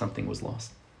feel is that something was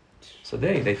lost. So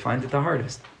they find it the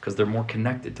hardest, because they're more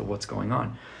connected to what's going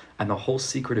on. And the whole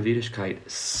secret of Yiddishkeit,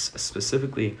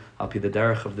 specifically al pi the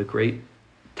derech of the great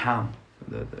Tam,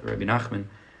 the Rabbi Nachman,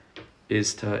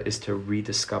 is to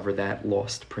rediscover that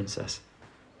lost princess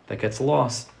that gets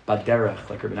lost. Baderech,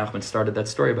 like Rabbi Nachman started that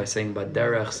story by saying,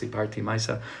 Baderech siparti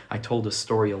maisa. I told a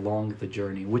story along the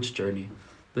journey. Which journey?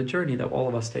 The journey that all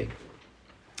of us take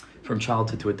from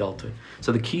childhood to adulthood.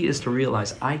 So the key is to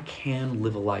realize I can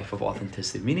live a life of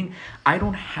authenticity, meaning I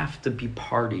don't have to be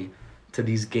party to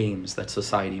these games that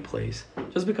society plays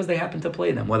just because they happen to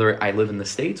play them. Whether I live in the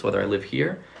States, whether I live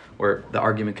here, where the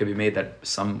argument could be made that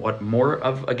somewhat more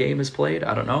of a game is played,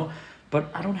 I don't know. But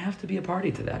I don't have to be a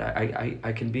party to that.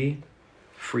 I can be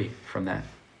free from that.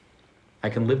 I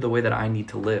can live the way that I need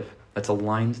to live. That's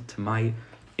aligned to my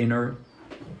inner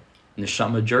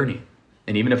neshama journey.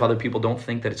 And even if other people don't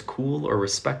think that it's cool or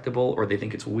respectable, or they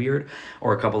think it's weird,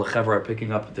 or a couple of chevra are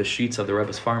picking up the sheets of the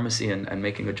Rebbe's pharmacy and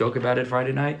making a joke about it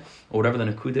Friday night, or whatever the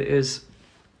nakuda is,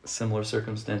 similar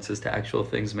circumstances to actual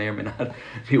things may or may not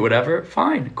be whatever,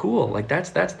 fine, cool. Like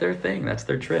that's their thing, that's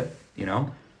their trip,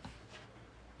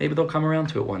 Maybe they'll come around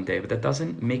to it one day, but that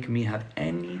doesn't make me have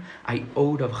any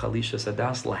iota of chalisha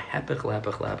sadas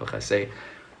lahepech. I say,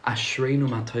 ashreinu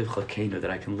matov chakenu,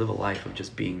 that I can live a life of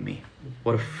just being me.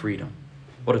 What a freedom.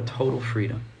 What a total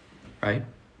freedom, right?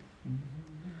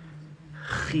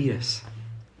 Chiyas.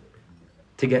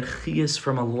 To get chiyas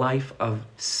from a life of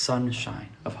sunshine,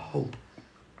 of hope,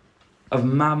 of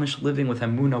mamish living with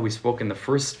emunah. We spoke in the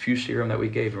first few shiurim that we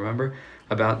gave, remember?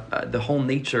 About the whole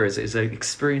nature is an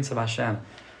experience of Hashem.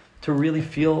 To really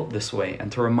feel this way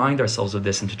and to remind ourselves of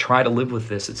this and to try to live with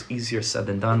this, it's easier said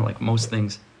than done, like most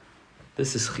things.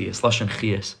 This is chiyas, lashon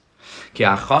chiyas. Ki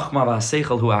ha'chachma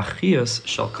v'ha'seichel hu ha'chiyas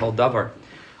shel kol davar.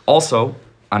 Also,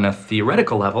 on a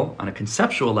theoretical level, on a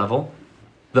conceptual level,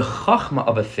 the chachma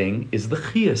of a thing is the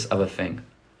chiyas of a thing.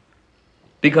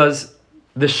 Because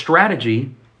the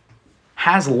strategy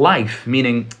has life,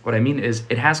 meaning, what I mean is,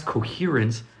 it has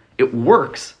coherence, it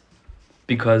works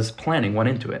because planning went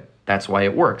into it. That's why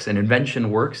it works. An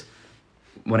invention works.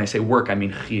 When I say work, I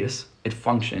mean chiyas. It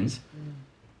functions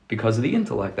because of the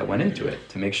intellect that went into it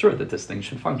to make sure that this thing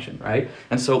should function, right?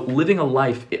 And so living a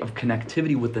life of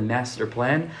connectivity with the master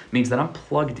plan means that I'm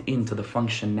plugged into the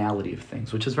functionality of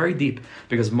things, which is very deep,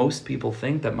 because most people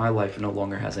think that my life no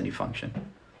longer has any function.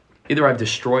 Either I've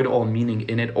destroyed all meaning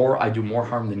in it, or I do more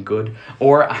harm than good,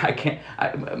 or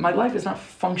my life is not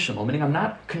functional, meaning I'm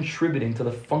not contributing to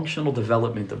the functional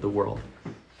development of the world.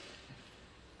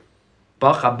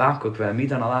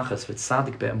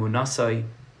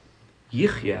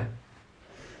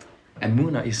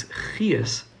 Emunah is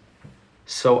chiyas,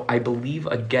 so I believe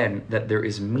again that there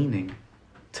is meaning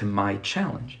to my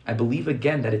challenge. I believe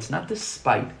again that it's not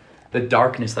despite the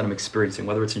darkness that I'm experiencing,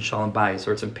 whether it's in Shalom Bayis,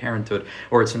 or it's in parenthood,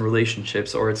 or it's in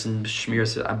relationships, or it's in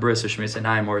Shmiras Abris, or Shmiras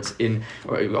Einayim, or it's in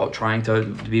trying to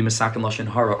be Masak and Lashon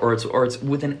Hara, or it's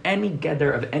within any gather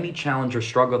of any challenge or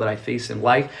struggle that I face in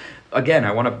life. Again,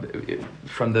 I want to,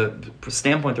 from the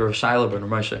standpoint of Shaila ben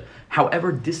Ramosha,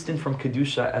 however distant from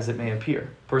Kedusha as it may appear,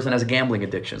 person has a gambling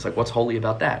addiction. It's like, what's holy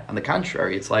about that? On the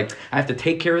contrary, it's like, I have to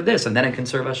take care of this and then I can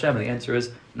serve Hashem. And the answer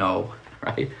is no,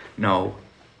 right? No.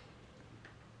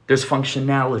 There's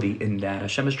functionality in that.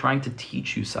 Hashem is trying to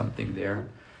teach you something there.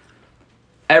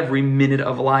 Every minute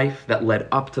of life that led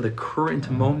up to the current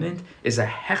moment is a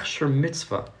hechsher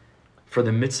mitzvah for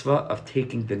the mitzvah of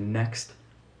taking the next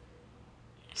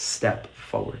step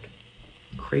forward.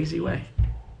 Crazy way.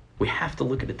 We have to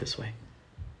look at it this way.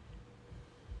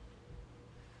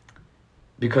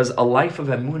 Because a life of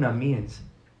emunah means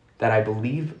that I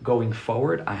believe going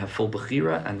forward, I have full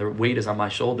bechira and the weight is on my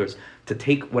shoulders to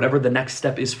take whatever the next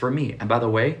step is for me. And by the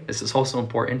way, this is also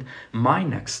important, my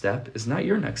next step is not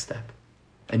your next step.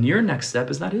 And your next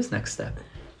step is not his next step.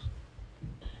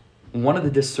 One of the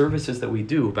disservices that we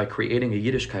do by creating a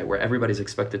Yiddishkeit where everybody's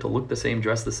expected to look the same,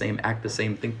 dress the same, act the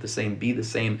same, think the same, be the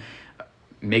same,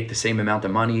 make the same amount of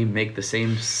money, make the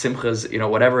same simchas,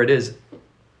 whatever it is,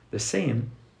 the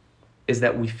same, is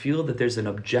that we feel that there's an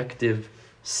objective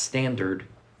standard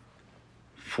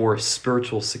for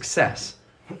spiritual success.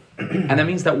 And that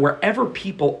means that wherever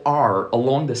people are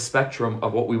along the spectrum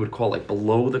of what we would call like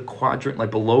below the quadrant,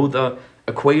 like below the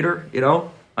equator,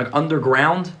 like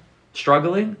underground,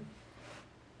 struggling,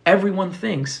 everyone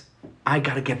thinks, I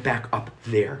got to get back up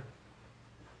there.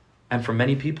 And for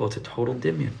many people, it's a total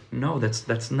dimyan. No,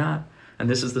 that's not. And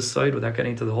this is the side, without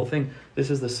getting into the whole thing, this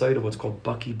is the side of what's called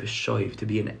Baki B'Shoiv, to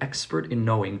be an expert in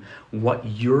knowing what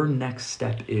your next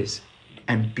step is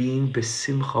and being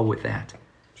besimcha with that.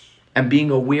 And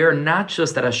being aware not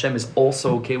just that Hashem is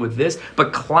also okay with this,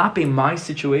 but clapping my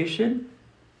situation.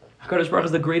 HaKadosh Baruch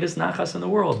is the greatest nachas in the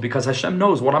world because Hashem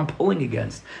knows what I'm pulling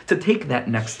against to take that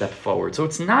next step forward. So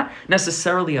it's not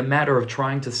necessarily a matter of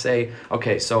trying to say,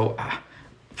 okay, so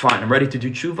fine, I'm ready to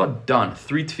do tshuva, done.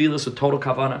 3 tefillas with total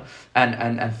kavanah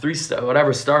and 3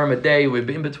 starim a day with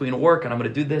in between work, and I'm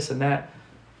going to do this and that.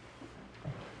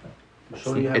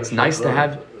 It's nice to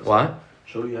have what?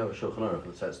 Surely you have a Shulchan Aruch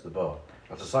that sets the bar.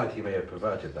 And society may have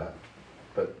perverted that,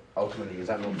 but ultimately is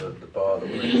that not the bar that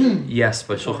we're in? Yes,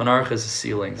 but Shulchan Aruch is a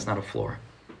ceiling, it's not a floor.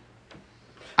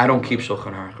 I don't keep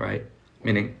Shulchan Aruch, right?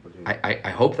 Meaning,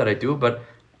 I hope that I do, but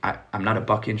I'm not a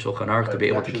baki in Shulchan Aruch to be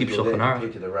able to keep Shulchan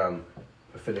Aruch. Around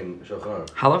fulfilling Shulchan Aruch.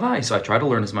 Halavai, so I try to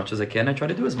learn as much as I can, I try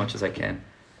to do as much as I can.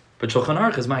 But Shulchan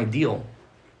Aruch is my ideal.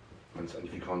 And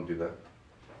if you can't do that?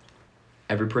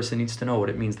 Every person needs to know what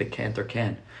it means they can't or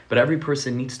can. But every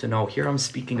person needs to know, here I'm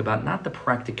speaking about not the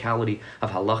practicality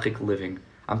of halachic living.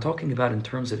 I'm talking about in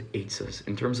terms of eitzas,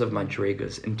 in terms of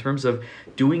madregas, in terms of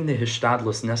doing the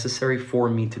hishtadlus necessary for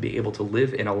me to be able to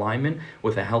live in alignment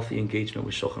with a healthy engagement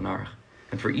with Shulchan Aruch.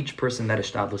 And for each person, that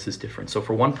hishtadlus is different. So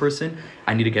for one person,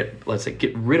 I need to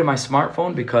get rid of my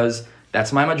smartphone because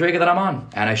that's my madrega that I'm on,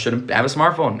 and I shouldn't have a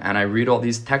smartphone. And I read all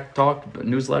these tech talk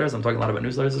newsletters. I'm talking a lot about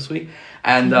newsletters this week,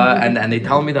 and they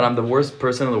tell me that I'm the worst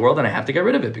person in the world, and I have to get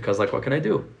rid of it because, what can I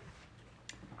do?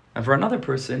 And for another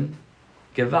person,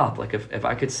 gewalt. If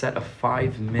I could set a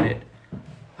 5-minute,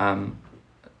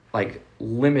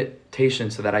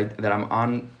 limitation so that I'm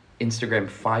on Instagram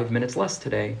 5 minutes less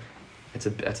today,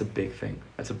 that's a big thing.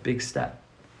 That's a big step,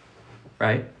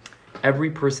 right?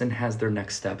 Every person has their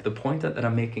next step. The point that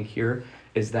I'm making here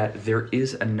is that there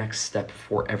is a next step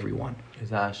for everyone.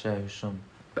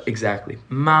 Exactly.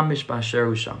 Mamish b'asher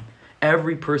husham.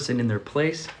 Every person in their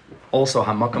place. Also,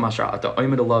 hamakam asher ata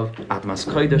oimed alav atmas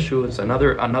koidashu. It's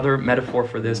another metaphor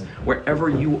for this. Wherever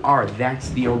you are, that's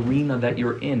the arena that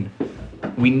you're in.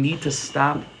 We need to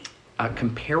stop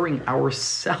comparing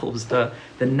ourselves to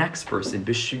the next person.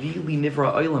 B'shvili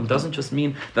nivra olam doesn't just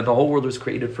mean that the whole world was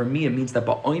created for me. It means that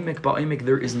ba'omek,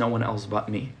 there is no one else but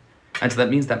me. And so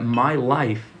that means that my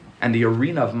life and the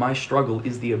arena of my struggle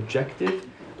is the objective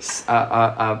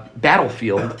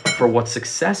battlefield for what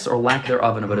success or lack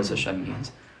thereof in Avodas Hashem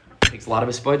means. It takes a lot of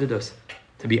espoidedus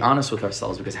to be honest with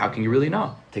ourselves, because how can you really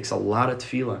know? It takes a lot of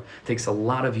tefillah, it takes a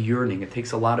lot of yearning, it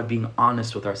takes a lot of being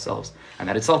honest with ourselves, and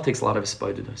that itself takes a lot of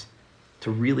espoidedus to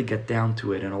really get down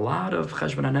to it, and a lot of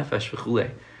cheshbon hanefesh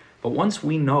v'chulei. But once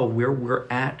we know where we're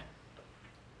at,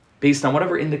 based on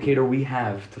whatever indicator we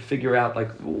have to figure out,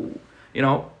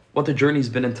 what the journey's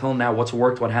been until now, what's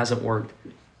worked, what hasn't worked,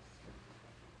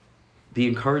 the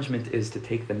encouragement is to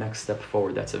take the next step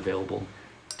forward that's available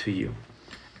to you.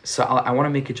 So I want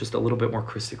to make it just a little bit more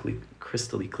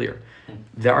crystally clear.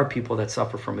 There are people that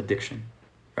suffer from addiction,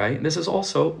 right? And this is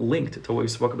also linked to what we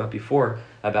spoke about before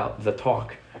about the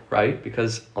talk, right?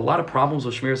 Because a lot of problems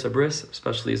with Shmiras HaBris,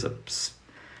 especially as a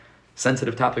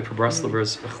sensitive topic for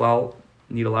Breslovers,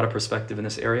 need a lot of perspective in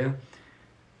this area,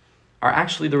 are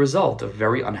actually the result of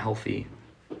very unhealthy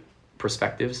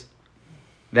perspectives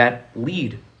that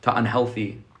lead to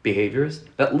unhealthy behaviors,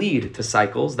 that lead to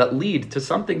cycles, that lead to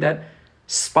something that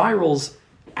spirals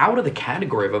out of the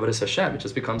category of Avodas Hashem. It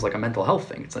just becomes like a mental health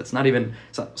thing. It's not even,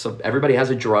 so everybody has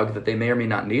a drug that they may or may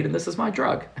not need, and this is my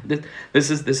drug. This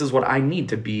is what I need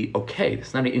to be okay.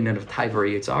 It's not an in of Taiva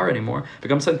Yitzhar anymore. It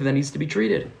becomes something that needs to be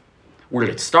treated. Where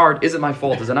did it start? Is it my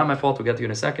fault? Is it not my fault? We'll get to you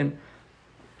in a second.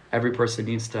 Every person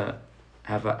needs to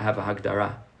have a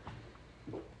Hagdara.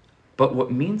 But what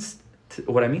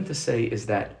I mean to say is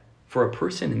that for a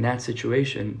person in that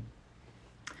situation,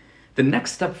 the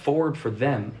next step forward for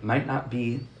them might not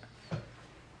be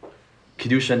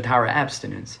Kedusha and Tara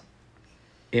abstinence.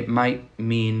 It might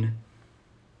mean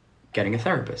getting a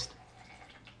therapist.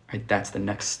 Right? That's the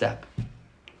next step.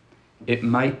 It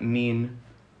might mean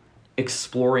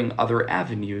exploring other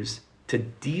avenues to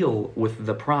deal with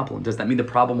the problem. Does that mean the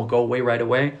problem will go away right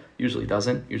away? Usually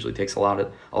doesn't. Usually takes a lot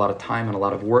of time and a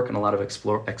lot of work and a lot of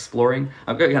exploring.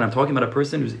 Again, I'm talking about a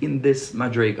person who's in this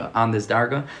madrega, on this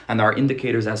darga, and there are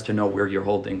indicators as to know where you're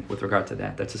holding with regard to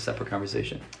that. That's a separate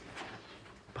conversation.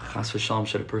 But chas v'shalom,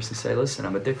 should a person say, listen,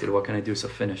 I'm addicted, what can I do? So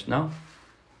finished. No.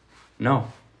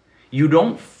 You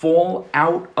don't fall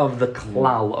out of the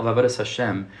klal of Avodas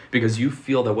Hashem because you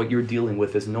feel that what you're dealing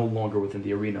with is no longer within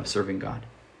the arena of serving God.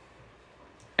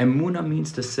 Emunah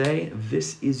means to say,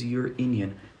 this is your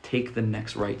inyan. Take the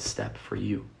next right step for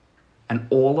you. And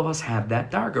all of us have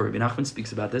that darga. Rabbi Nachman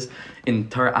speaks about this in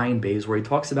Tar Ayin Beis, where he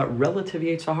talks about relative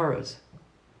Yetzaharas.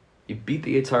 You beat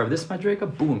the Yetzahara of this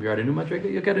madrega, boom, you're at a new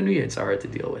madrega, you got a new Yetzahara to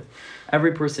deal with.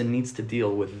 Every person needs to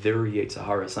deal with their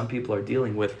Yetzahara. Some people are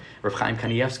dealing with Rav Chaim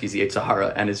Kanievsky's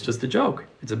Yetzahara, and it's just a joke.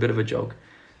 It's a bit of a joke.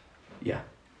 Yeah.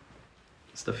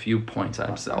 Just a few points.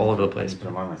 I'm all over the place. To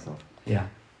remind myself. Yeah.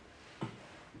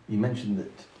 You mentioned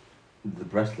that the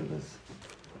Breslovers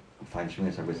find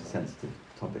Shmiras HaBris a sensitive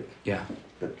topic. Yeah.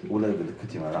 But all over the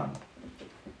Likutei Moharan,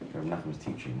 Rabbi Nachman's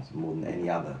teachings, more than any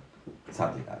other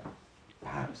tzaddik,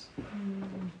 perhaps.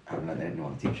 I haven't known any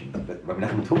other teachings, but Rabbi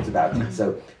Nachman talks about it. So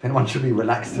if anyone should be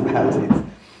relaxed about it.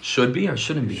 Should be or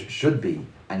shouldn't be? Should be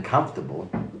and comfortable.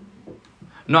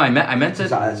 No, I meant it.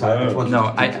 So I just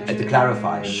wanted to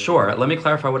clarify. Sure. Let me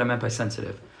clarify what I meant by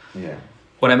sensitive. Yeah.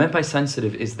 What I meant by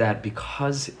sensitive is that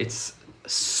because it's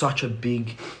such a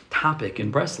big topic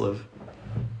in Breslov,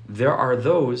 there are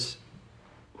those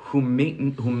who may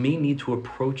need to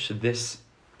approach this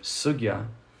sugya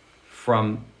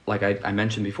from, like I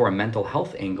mentioned before, a mental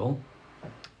health angle,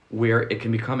 where it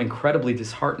can become incredibly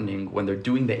disheartening when they're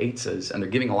doing the eitzes and they're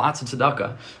giving lots of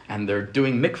tzedakah and they're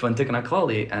doing mikvah and tikkun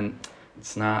haklali, and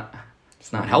it's not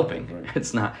helping. Right.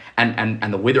 It's not,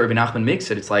 and the way that Rabbi Nachman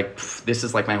makes it, it's like, this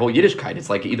is like my whole Yiddishkeit.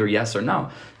 It's like either yes or no.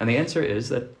 And the answer is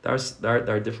that there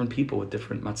are different people with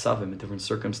different matzavim and different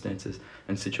circumstances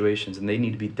and situations, and they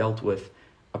need to be dealt with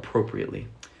appropriately.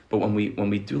 But when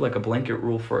we do like a blanket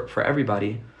rule for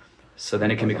everybody, so then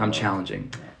it can become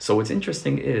challenging. So what's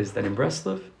interesting is that in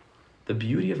Breslov, the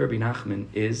beauty of Rabbi Nachman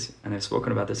is, and I've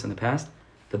spoken about this in the past,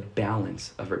 the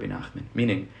balance of Rabbi Nachman.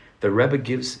 Meaning, the Rebbe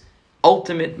gives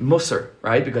ultimate musar,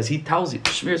 right? Because he tells you,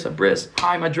 Shmiras HaBris,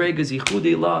 high madregas,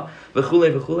 yichudei la,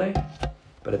 v'chulei v'chulei.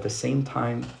 But at the same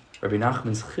time, Rabbi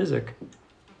Nachman's chizuk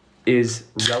is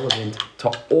relevant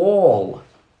to all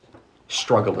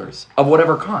strugglers of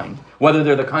whatever kind. Whether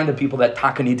they're the kind of people that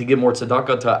taka need to give more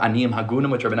tzedakah to aniyim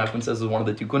hagunim, which Rabbi Nachman says is one of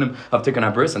the tikkunim of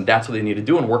tikkun habris, and that's what they need to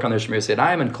do, and work on their shmiras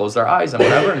yadayim and close their eyes and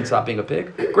whatever, and stop being a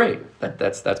pig. Great,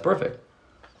 that's perfect.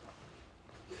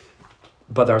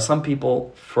 But there are some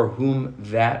people for whom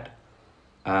that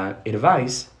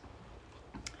advice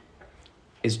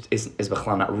is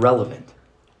b'chlal not relevant,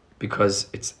 because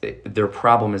their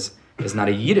problem is not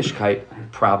a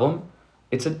Yiddishkeit problem.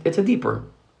 It's a deeper.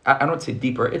 I don't say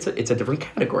deeper. It's a different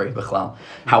category b'chlal.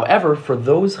 However, for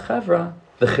those chevra,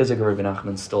 the chizuk of Rabbi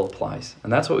Nachman still applies,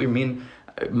 and that's what we mean.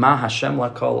 Ma Hashem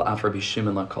lakol, af Rabbi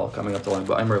Shimon lakol. Coming up the line,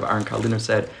 but Rabbi Aaron Kaliner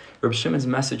said Rabbi Shimon's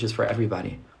message is for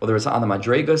everybody, whether it's on the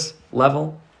madregas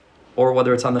level or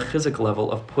whether it's on the chizuk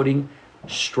level of putting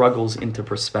struggles into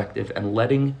perspective and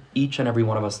letting each and every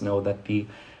one of us know that the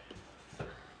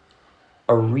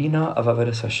arena of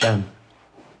Avodas Hashem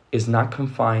is not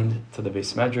confined to the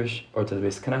Beis Medrash or to the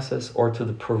Beis Knesses or to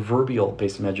the proverbial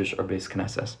Beis Medrash or Beis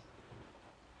Knesses.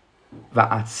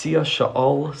 Va'atzia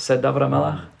sha'ol, said David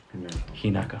HaMelech,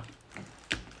 hinaka.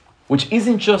 which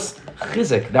isn't just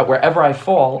chizik, that wherever I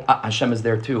fall, Hashem is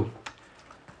there too.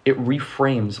 It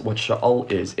reframes what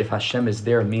sha'al is. If Hashem is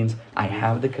there, it means I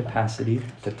have the capacity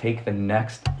to take the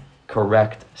next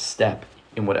correct step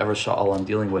in whatever sha'al I'm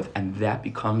dealing with, and that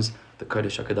becomes the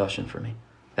Kodesh HaKodashim for me.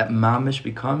 That mamish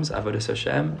becomes Avodas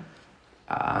Hashem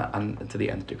to the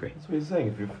nth degree. That's what he's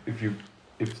saying.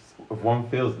 If one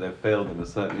feels that they've failed in a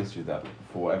certain issue that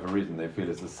for whatever reason they feel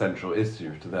is the central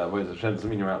issue to their Avodas Hashem, doesn't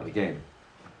mean you're out of the game.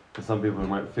 Because some people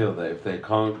might feel that if they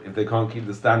can't keep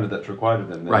the standard that's required of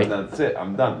them, then that's it.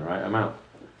 I'm done. Right? I'm out.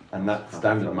 And that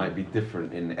standard might be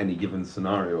different in any given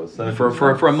scenario or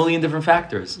circumstance. For a million different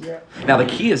factors. Yeah. Now the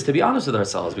key is to be honest with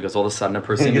ourselves, because all of a sudden a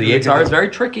person into the HR is very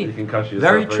tricky. You can cuss yourself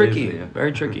very tricky. Easily, yeah.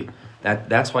 Very tricky.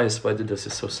 That's why Hispaidus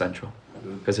is so central.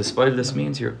 Because Hispaidus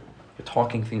means you're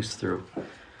talking things through.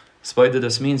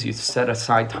 Hispaidus means you set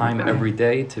aside time every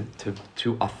day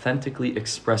to authentically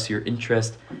express your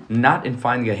interest, not in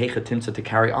finding a heichatimsa to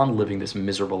carry on living this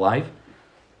miserable life,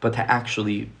 but to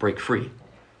actually break free.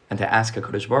 And to ask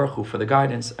HaKadosh Baruch Hu for the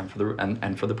guidance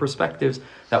and for the perspectives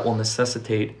that will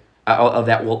necessitate,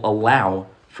 that will allow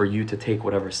for you to take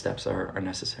whatever steps are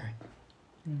necessary.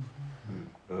 You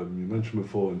mentioned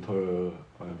before in Torah,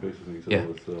 basically you said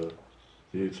was the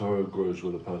Yitzhara grows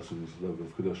with a person's level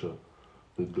of Kedusha.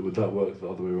 Would that work the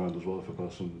other way around as well? If a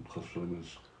person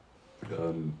is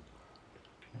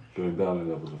going down in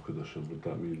levels of Kedusha, would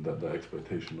that mean that the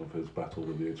expectation of his battle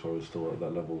with the Yitzhara is still at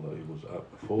that level that he was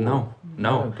at before? No.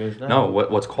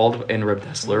 What's called in Reb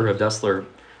Dessler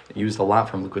used a lot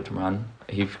from Likutei Moharan.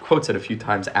 He quotes it a few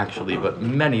times actually, but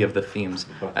many of the themes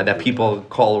that people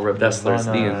call Reb Dessler's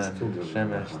themes.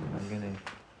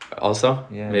 Also,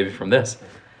 maybe from this.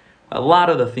 A lot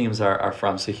of the themes are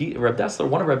from. So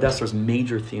one of Reb Dessler's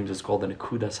major themes is called the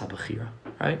Nekudas HaBechira,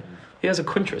 right? He has a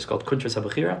kuntras called Kuntras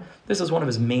HaBechira. This is one of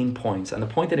his main points. And the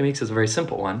point that he makes is a very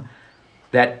simple one,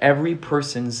 that every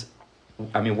person's,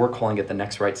 we're calling it the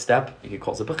next right step. He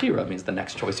calls it Bechira. It means the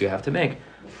next choice you have to make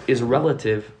is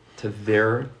relative to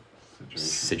their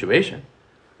situation.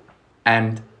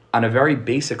 And on a very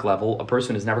basic level, a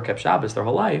person who's never kept Shabbos their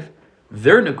whole life,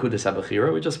 their Nekudas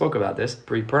HaBechira, we just spoke about this,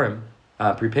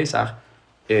 pre-Pesach,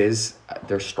 is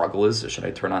their struggle is, should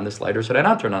I turn on this light or should I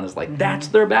not turn on this light? Mm-hmm. That's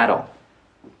their battle.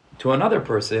 To another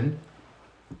person,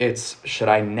 it's should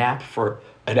I nap for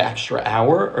an extra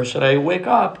hour or should I wake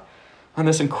up on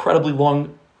this incredibly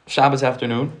long Shabbos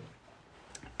afternoon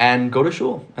and go to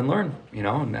shul and learn,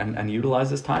 and utilize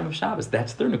this time of Shabbos.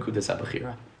 That's their Nekudas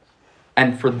HaBechira.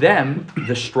 And for them,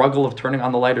 the struggle of turning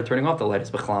on the light or turning off the light is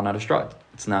b'chalal not a strut.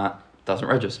 Doesn't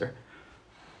register.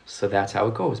 So that's how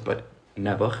it goes. But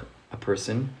Nebuch, a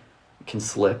person can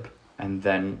slip and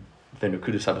then the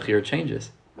Nekudas HaBechira changes.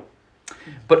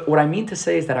 But what I mean to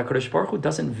say is that HaKadosh Baruch Hu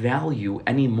doesn't value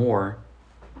anymore,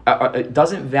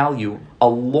 doesn't value a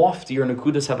loftier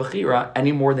Nekudas HaBechira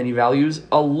any more than he values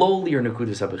a lowlier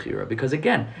Nekudas HaBechira. Because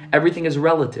again, everything is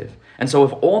relative. And so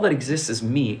if all that exists is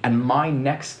me and my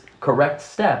next correct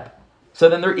step, so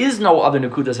then there is no other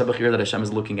Nekudas HaBechira that Hashem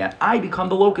is looking at. I become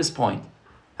the locus point.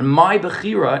 And my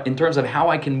Bechira, in terms of how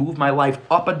I can move my life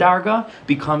up a darga,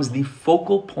 becomes the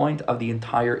focal point of the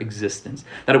entire existence.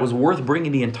 That it was worth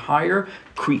bringing the entire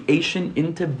creation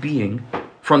into being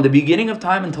from the beginning of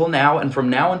time until now, and from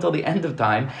now until the end of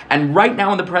time, and right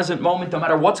now in the present moment, no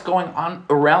matter what's going on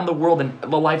around the world and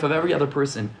the life of every other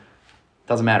person,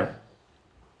 doesn't matter.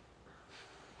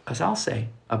 Because I'll say,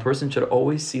 a person should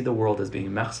always see the world as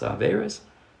being mechsa averis,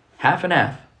 half and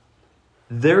half.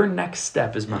 Their next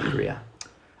step is machriya.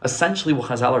 Essentially, what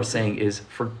Chazal are saying is,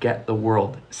 forget the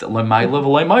world.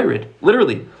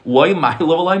 Literally,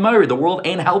 the world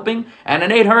ain't helping and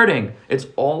it ain't hurting. It's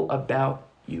all about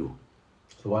you.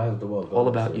 So why has the world all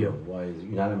about you? Why is it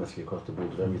unanimously across the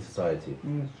board of every society?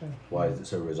 Why is it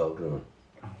so result driven?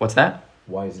 What's that?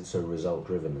 Why is it so result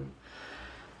driven?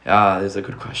 There's a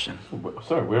good question.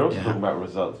 Sorry, we're also talking about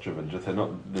results driven, just they're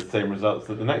not the same results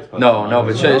that the next person. No,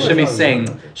 but should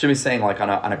be saying like on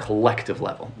a collective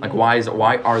level. Like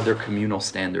why are there communal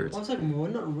standards? One second, we're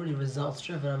not really results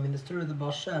driven. The story of the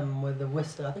Baal Shem with the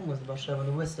Wister, I think it was the Baal Shem with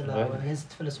the Wister, where his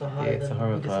tefillahs were higher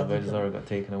than Zara got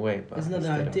taken away. But isn't that the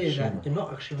idea that you're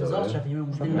not actually results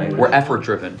driven? We're effort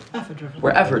driven. We're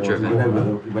effort driven.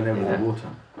 Whenever the water.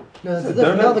 No, that's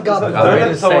another God. Don't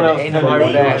let someone else tell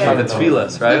you the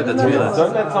tefillahs, right? The tefillahs.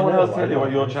 Don't let someone else tell you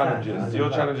what your challenge is. Your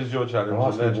challenge is your challenge. I'm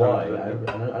asking why.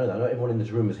 I know everyone in this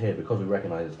room is here because we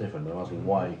recognise it's different. I'm asking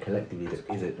why collectively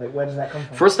is it. Like where does that come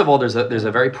from? First of all, there's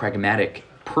a very pragmatic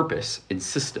purpose in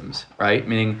systems, right?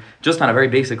 Meaning, just on a very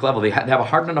basic level, they have a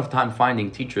hard enough time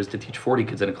finding teachers to teach 40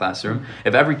 kids in a classroom.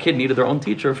 If every kid needed their own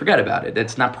teacher, forget about it.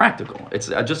 It's not practical. It's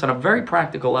just on a very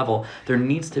practical level, there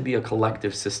needs to be a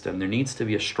collective system. There needs to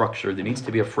be a structure. There needs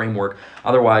to be a framework.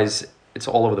 Otherwise, it's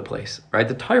all over the place, right?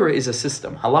 The Torah is a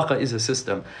system. Halacha is a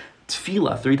system.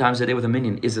 Tefillah 3 times a day with a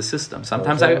minyan is a system.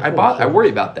 Sometimes I worry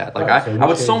about that. Like I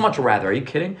would so much rather. Are you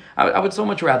kidding? I would so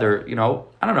much rather. I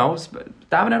don't know,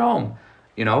 daven at home.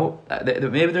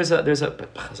 Maybe there's a.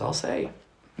 I'll say,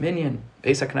 minyan,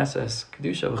 Beis HaKnesses,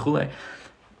 kedusha, v'chulei.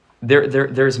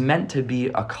 There's meant to be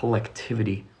a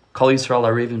collectivity. Kol Yisrael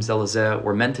Arevim Zelazeh.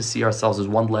 We're meant to see ourselves as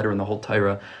one letter in the whole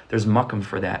Torah. There's makom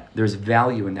for that. There's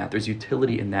value in that. There's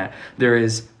utility in that. There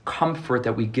is comfort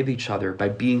that we give each other by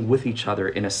being with each other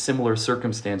in a similar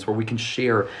circumstance where we can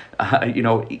share,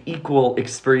 equal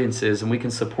experiences and we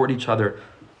can support each other.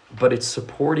 But it's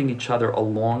supporting each other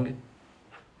along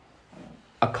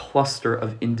a cluster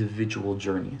of individual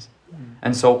journeys.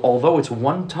 And so, although it's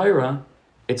one Torah,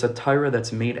 it's a Torah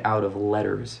that's made out of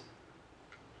letters.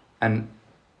 And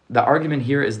the argument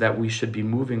here is that we should be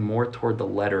moving more toward the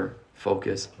letter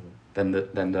focus than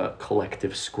the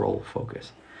collective scroll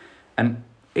focus. And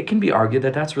it can be argued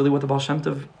that that's really what the Baal Shem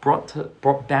Tov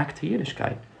brought back to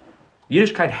Yiddishkeit.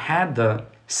 Yiddishkeit had the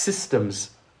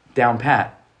systems down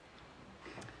pat.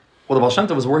 What the Baal Shem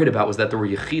Tov was worried about was that there were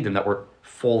Yechidim that were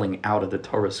falling out of the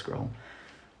Torah scroll.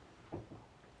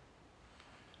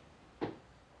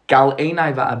 Gal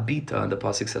einai va'abita, the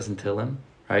pasuk says in Tehillim,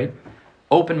 right?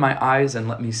 Open my eyes and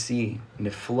let me see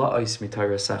nifla'os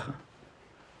mitayrasecha,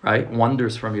 right?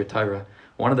 Wonders from your Torah.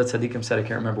 One of the tzaddikim said, I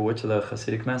can't remember which of the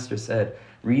Hasidic masters said,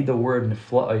 read the word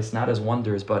nifla'os not as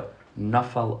wonders, but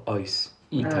nafal ois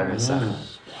mitayrasecha.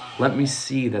 Let me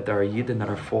see that there are yidden that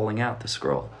are falling out the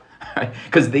scroll, right?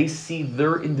 Because they see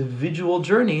their individual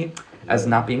journey as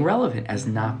not being relevant, as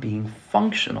not being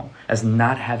functional, as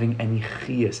not having any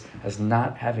chiyas, as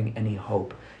not having any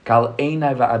hope. Kal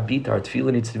einai va'abita, our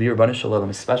tefillah needs to be Rabbanu Shalom,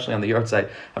 especially on the yahrzeit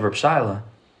of Reb Shaila.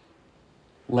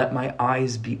 Let my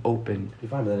eyes be open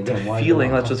to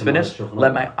feeling. Let's just finish.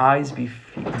 Let my eyes be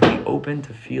open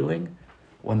to feeling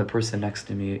when the person next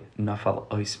to me nafal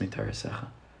ois mitarasecha.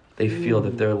 They feel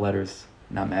that their letters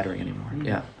not mattering anymore.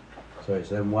 Yeah. Sorry.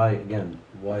 So then, why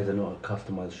is there not a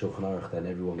customized Shulchan Aruch? Then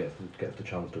everyone gets the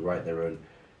chance to write their own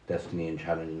destiny and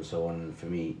challenge and so on. And for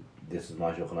me, this is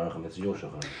my Shulchan Aruch and this is your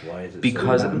Shulchan Aruch. Why is it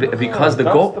because the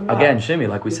goal, again, Shimi,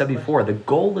 like we said before, the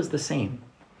goal is the same.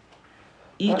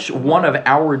 Each one of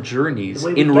our journeys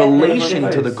in relation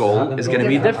to the goal is going to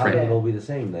be different. How will all be the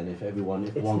same then if one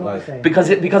guy... Because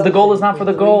the goal is not for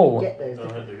the goal.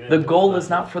 The goal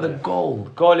is not for the goal.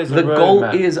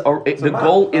 The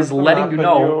goal is letting you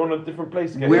know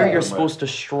where you're supposed to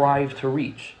strive to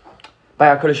reach.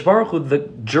 By HaKadosh Baruch Hu, the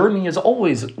journey is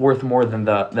always worth more than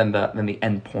the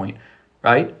end point,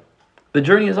 right? The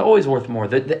journey is always worth more.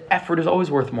 The effort is always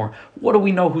worth more. What do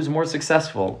we know who's more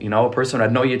successful? A person who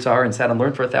had no Yitzhar and sat and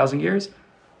learned for 1,000 years?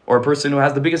 Or a person who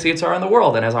has the biggest Yitzhar in the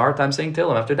world and has a hard time saying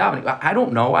Tehillim after davening? I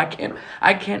don't know. I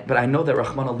can't. But I know that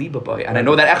Rachmana Liba Boy. And I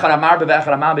know that Echad Amar Be'echad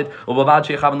Amabit U'Bavad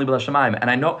She'echavan Liba L'Shamayim.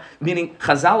 And I know, meaning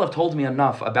Chazal have told me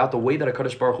enough about the way that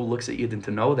HaKadosh Baruch Hu looks at Yidden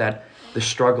to know that the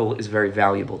struggle is very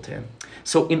valuable to him.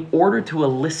 So in order to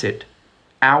elicit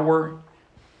our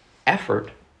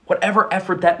effort, whatever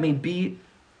effort that may be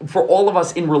for all of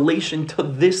us in relation to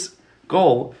this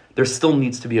goal, there still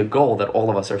needs to be a goal that all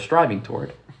of us are striving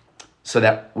toward, so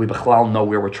that we b'chlal know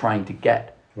where we're trying to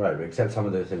get. Right, but except some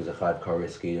of those things are chayv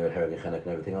koriski or hereg chenek and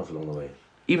everything else along the way.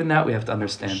 Even that we have to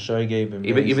understand.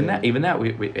 Even that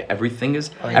we everything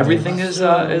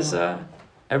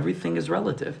is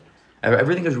relative.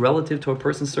 Everything is relative to a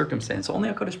person's circumstance. Only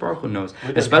HaKadosh Baruch Hu knows,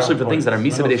 especially for things that are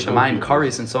misa b'dei shamayim,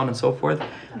 karis, and so on and so forth.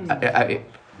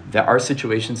 There are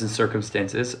situations and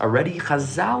circumstances. Already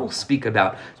Chazal speak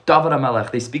about David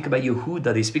HaMelech. They speak about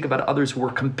Yehuda. They speak about others who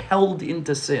were compelled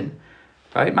into sin.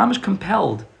 Right? Mamish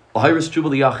compelled. Chazal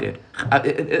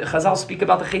speak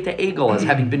about the Chet Egel as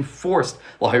having been forced.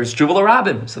 So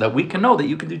that we can know that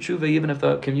you can do tshuva even if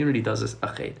the community does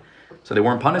a chet. So they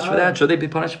weren't punished for that. Should they be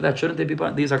punished for that? Shouldn't they be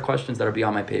punished? These are questions that are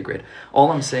beyond my pay grade.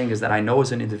 All I'm saying is that I know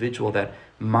as an individual that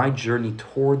my journey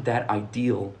toward that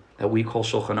ideal that we call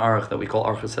Shulchan Aruch, that we call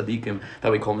Archas Sadikim,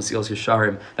 that we call Mesilas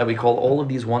Yesharim, that we call all of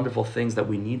these wonderful things that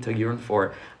we need to yearn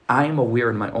for, I am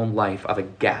aware in my own life of a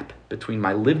gap between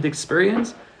my lived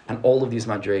experience and all of these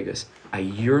madrigas. I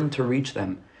yearn to reach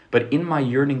them, but in my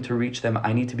yearning to reach them,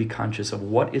 I need to be conscious of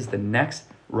what is the next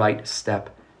right step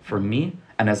for me,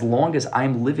 and as long as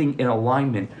I'm living in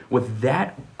alignment with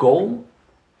that goal,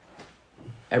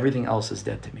 everything else is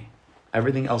dead to me.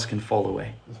 everything else can fall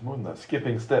away. It's more than that.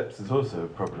 Skipping steps is also a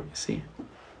problem. See?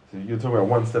 So you're talking about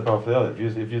one step after the other.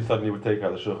 If you suddenly would take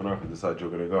out the Shulchan Aruch and decide you're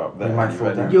going to go up there, You might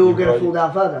fall down. You're going to fall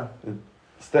down further.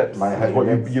 Steps Might hurt is what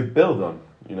your legs. you build on,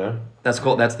 you know? That's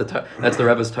called. That's the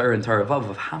Rebbe's Torah and Torah Vav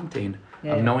of Hamtein,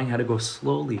 Yeah. of knowing how to go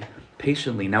slowly,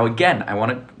 patiently. Now again, I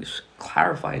want to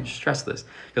clarify and stress this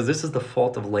because this is the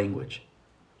fault of language.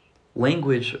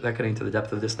 Language, not getting into the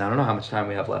depth of this now. I don't know how much time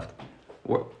we have left.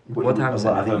 What time is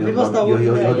it? I think We must start working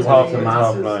there. you're It's half the it's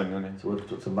half masters. nine, isn't it? So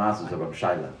what's the masters of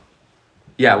Shaila?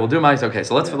 Yeah, we'll do my. Okay,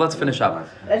 so let's finish up.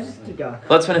 Let's just keep going.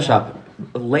 Let's finish up.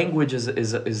 Language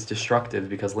is destructive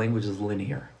because language is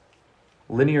linear.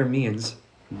 Linear means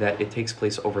that it takes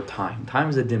place over time. Time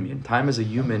is a dimyan. Time is a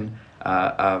human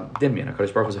dimyan.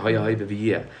 HaKadosh Baruch Hu is haya haya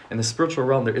v'viyeh. In the spiritual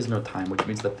realm, there is no time, which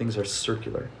means that things are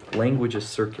circular. Language is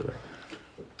circular.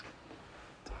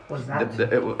 What's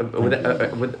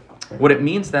that? What it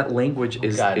means that language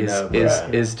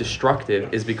is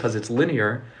destructive is because it's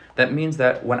linear. That means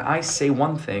that when I say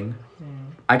one thing,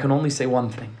 I can only say one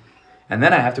thing. And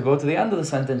then I have to go to the end of the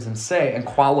sentence and say and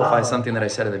qualify something that I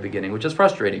said in the beginning, which is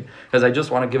frustrating because I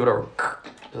just want to give it a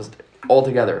just all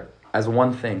together as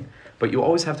one thing. But you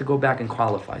always have to go back and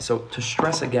qualify. So to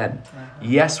stress again,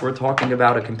 yes, we're talking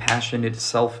about a compassionate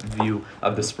self-view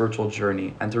of the spiritual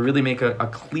journey and to really make a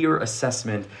clear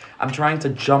assessment. I'm trying to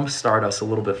jumpstart us a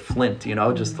little bit flint,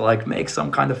 just to like make some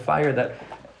kind of fire that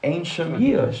ain't Shem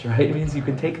Yish, right? It means you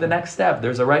can take the next step.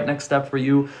 There's a right next step for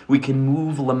you. We can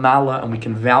move lamala and we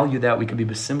can value that. We can be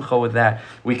besimcha with that.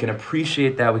 We can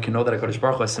appreciate that. We can know that HaKadosh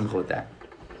Baruch Hu has simcha with that.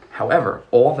 However,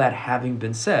 all that having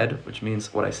been said, which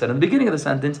means what I said in the beginning of the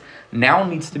sentence, now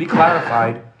needs to be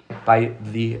clarified by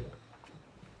the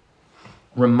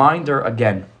reminder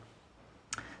again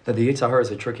that the Yetzer Hara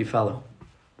is a tricky fellow.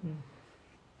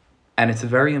 And it's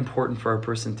very important for a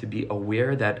person to be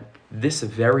aware that this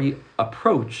very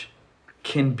approach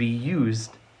can be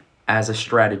used as a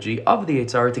strategy of the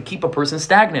Yetzer Hara to keep a person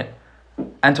stagnant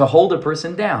and to hold a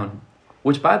person down.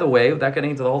 Which, by the way, without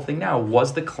getting into the whole thing now,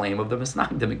 was the claim of the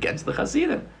Misnagdim against the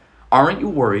Hasidim. Aren't you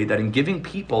worried that in giving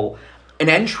people an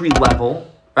entry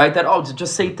level, right, that,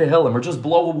 just say Tehillim or just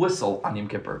blow a whistle on Yom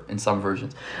Kippur in some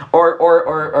versions,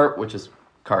 or which is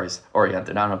Kari's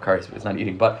oriented. I don't know Kari's, it's not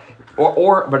eating, but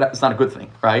it's not a good thing,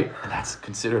 right? That's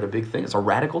considered a big thing. It's a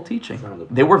radical teaching.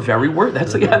 They were very worried.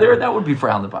 That would be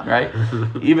frowned upon, right?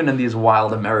 Even in these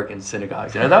wild American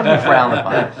synagogues, that would be frowned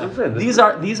upon. These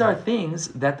are things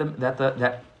that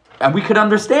and we could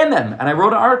understand them. And I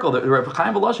wrote an article that Rabbi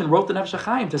Chaim Voloshin wrote the Nefesh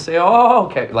HaChaim to say,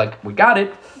 okay, like we got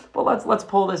it, but let's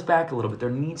pull this back a little bit.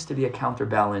 There needs to be a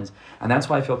counterbalance, and that's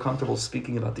why I feel comfortable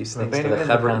speaking about these things to the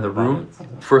Chevra in the room.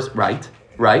 First, right,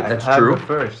 that's true.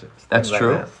 That's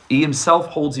true. He himself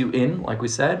holds you in, like we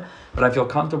said, but I feel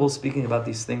comfortable speaking about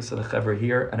these things to the Chevra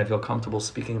here, and I feel comfortable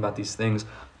speaking about these things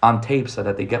on tape so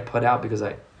that they get put out because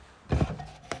the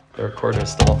recorder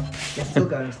is still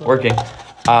working.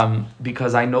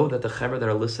 Because I know that the Chevra that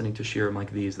are listening to shiurim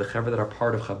like these, the Chevra that are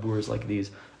part of Chaburas like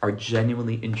these, are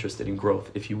genuinely interested in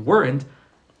growth. If you weren't,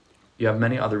 you have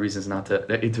many other reasons not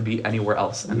to be anywhere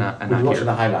else and not watching here.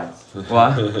 the highlights.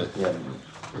 What? Yeah.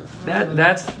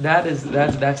 That's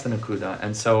the nakuda,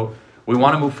 and so we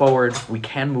want to move forward. We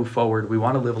can move forward. We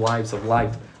want to live lives of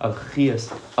light, of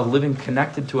chiyas, of living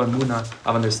connected to Amunah,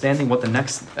 of understanding what the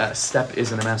next step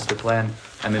is in a master plan,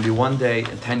 and maybe one day,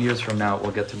 in 10 years from now,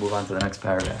 we'll get to move on to the next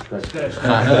paragraph.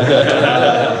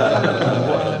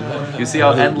 You see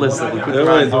how endless the Likutei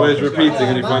Moharan is. Always repeating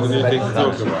and you find a new thing to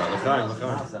talk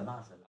about.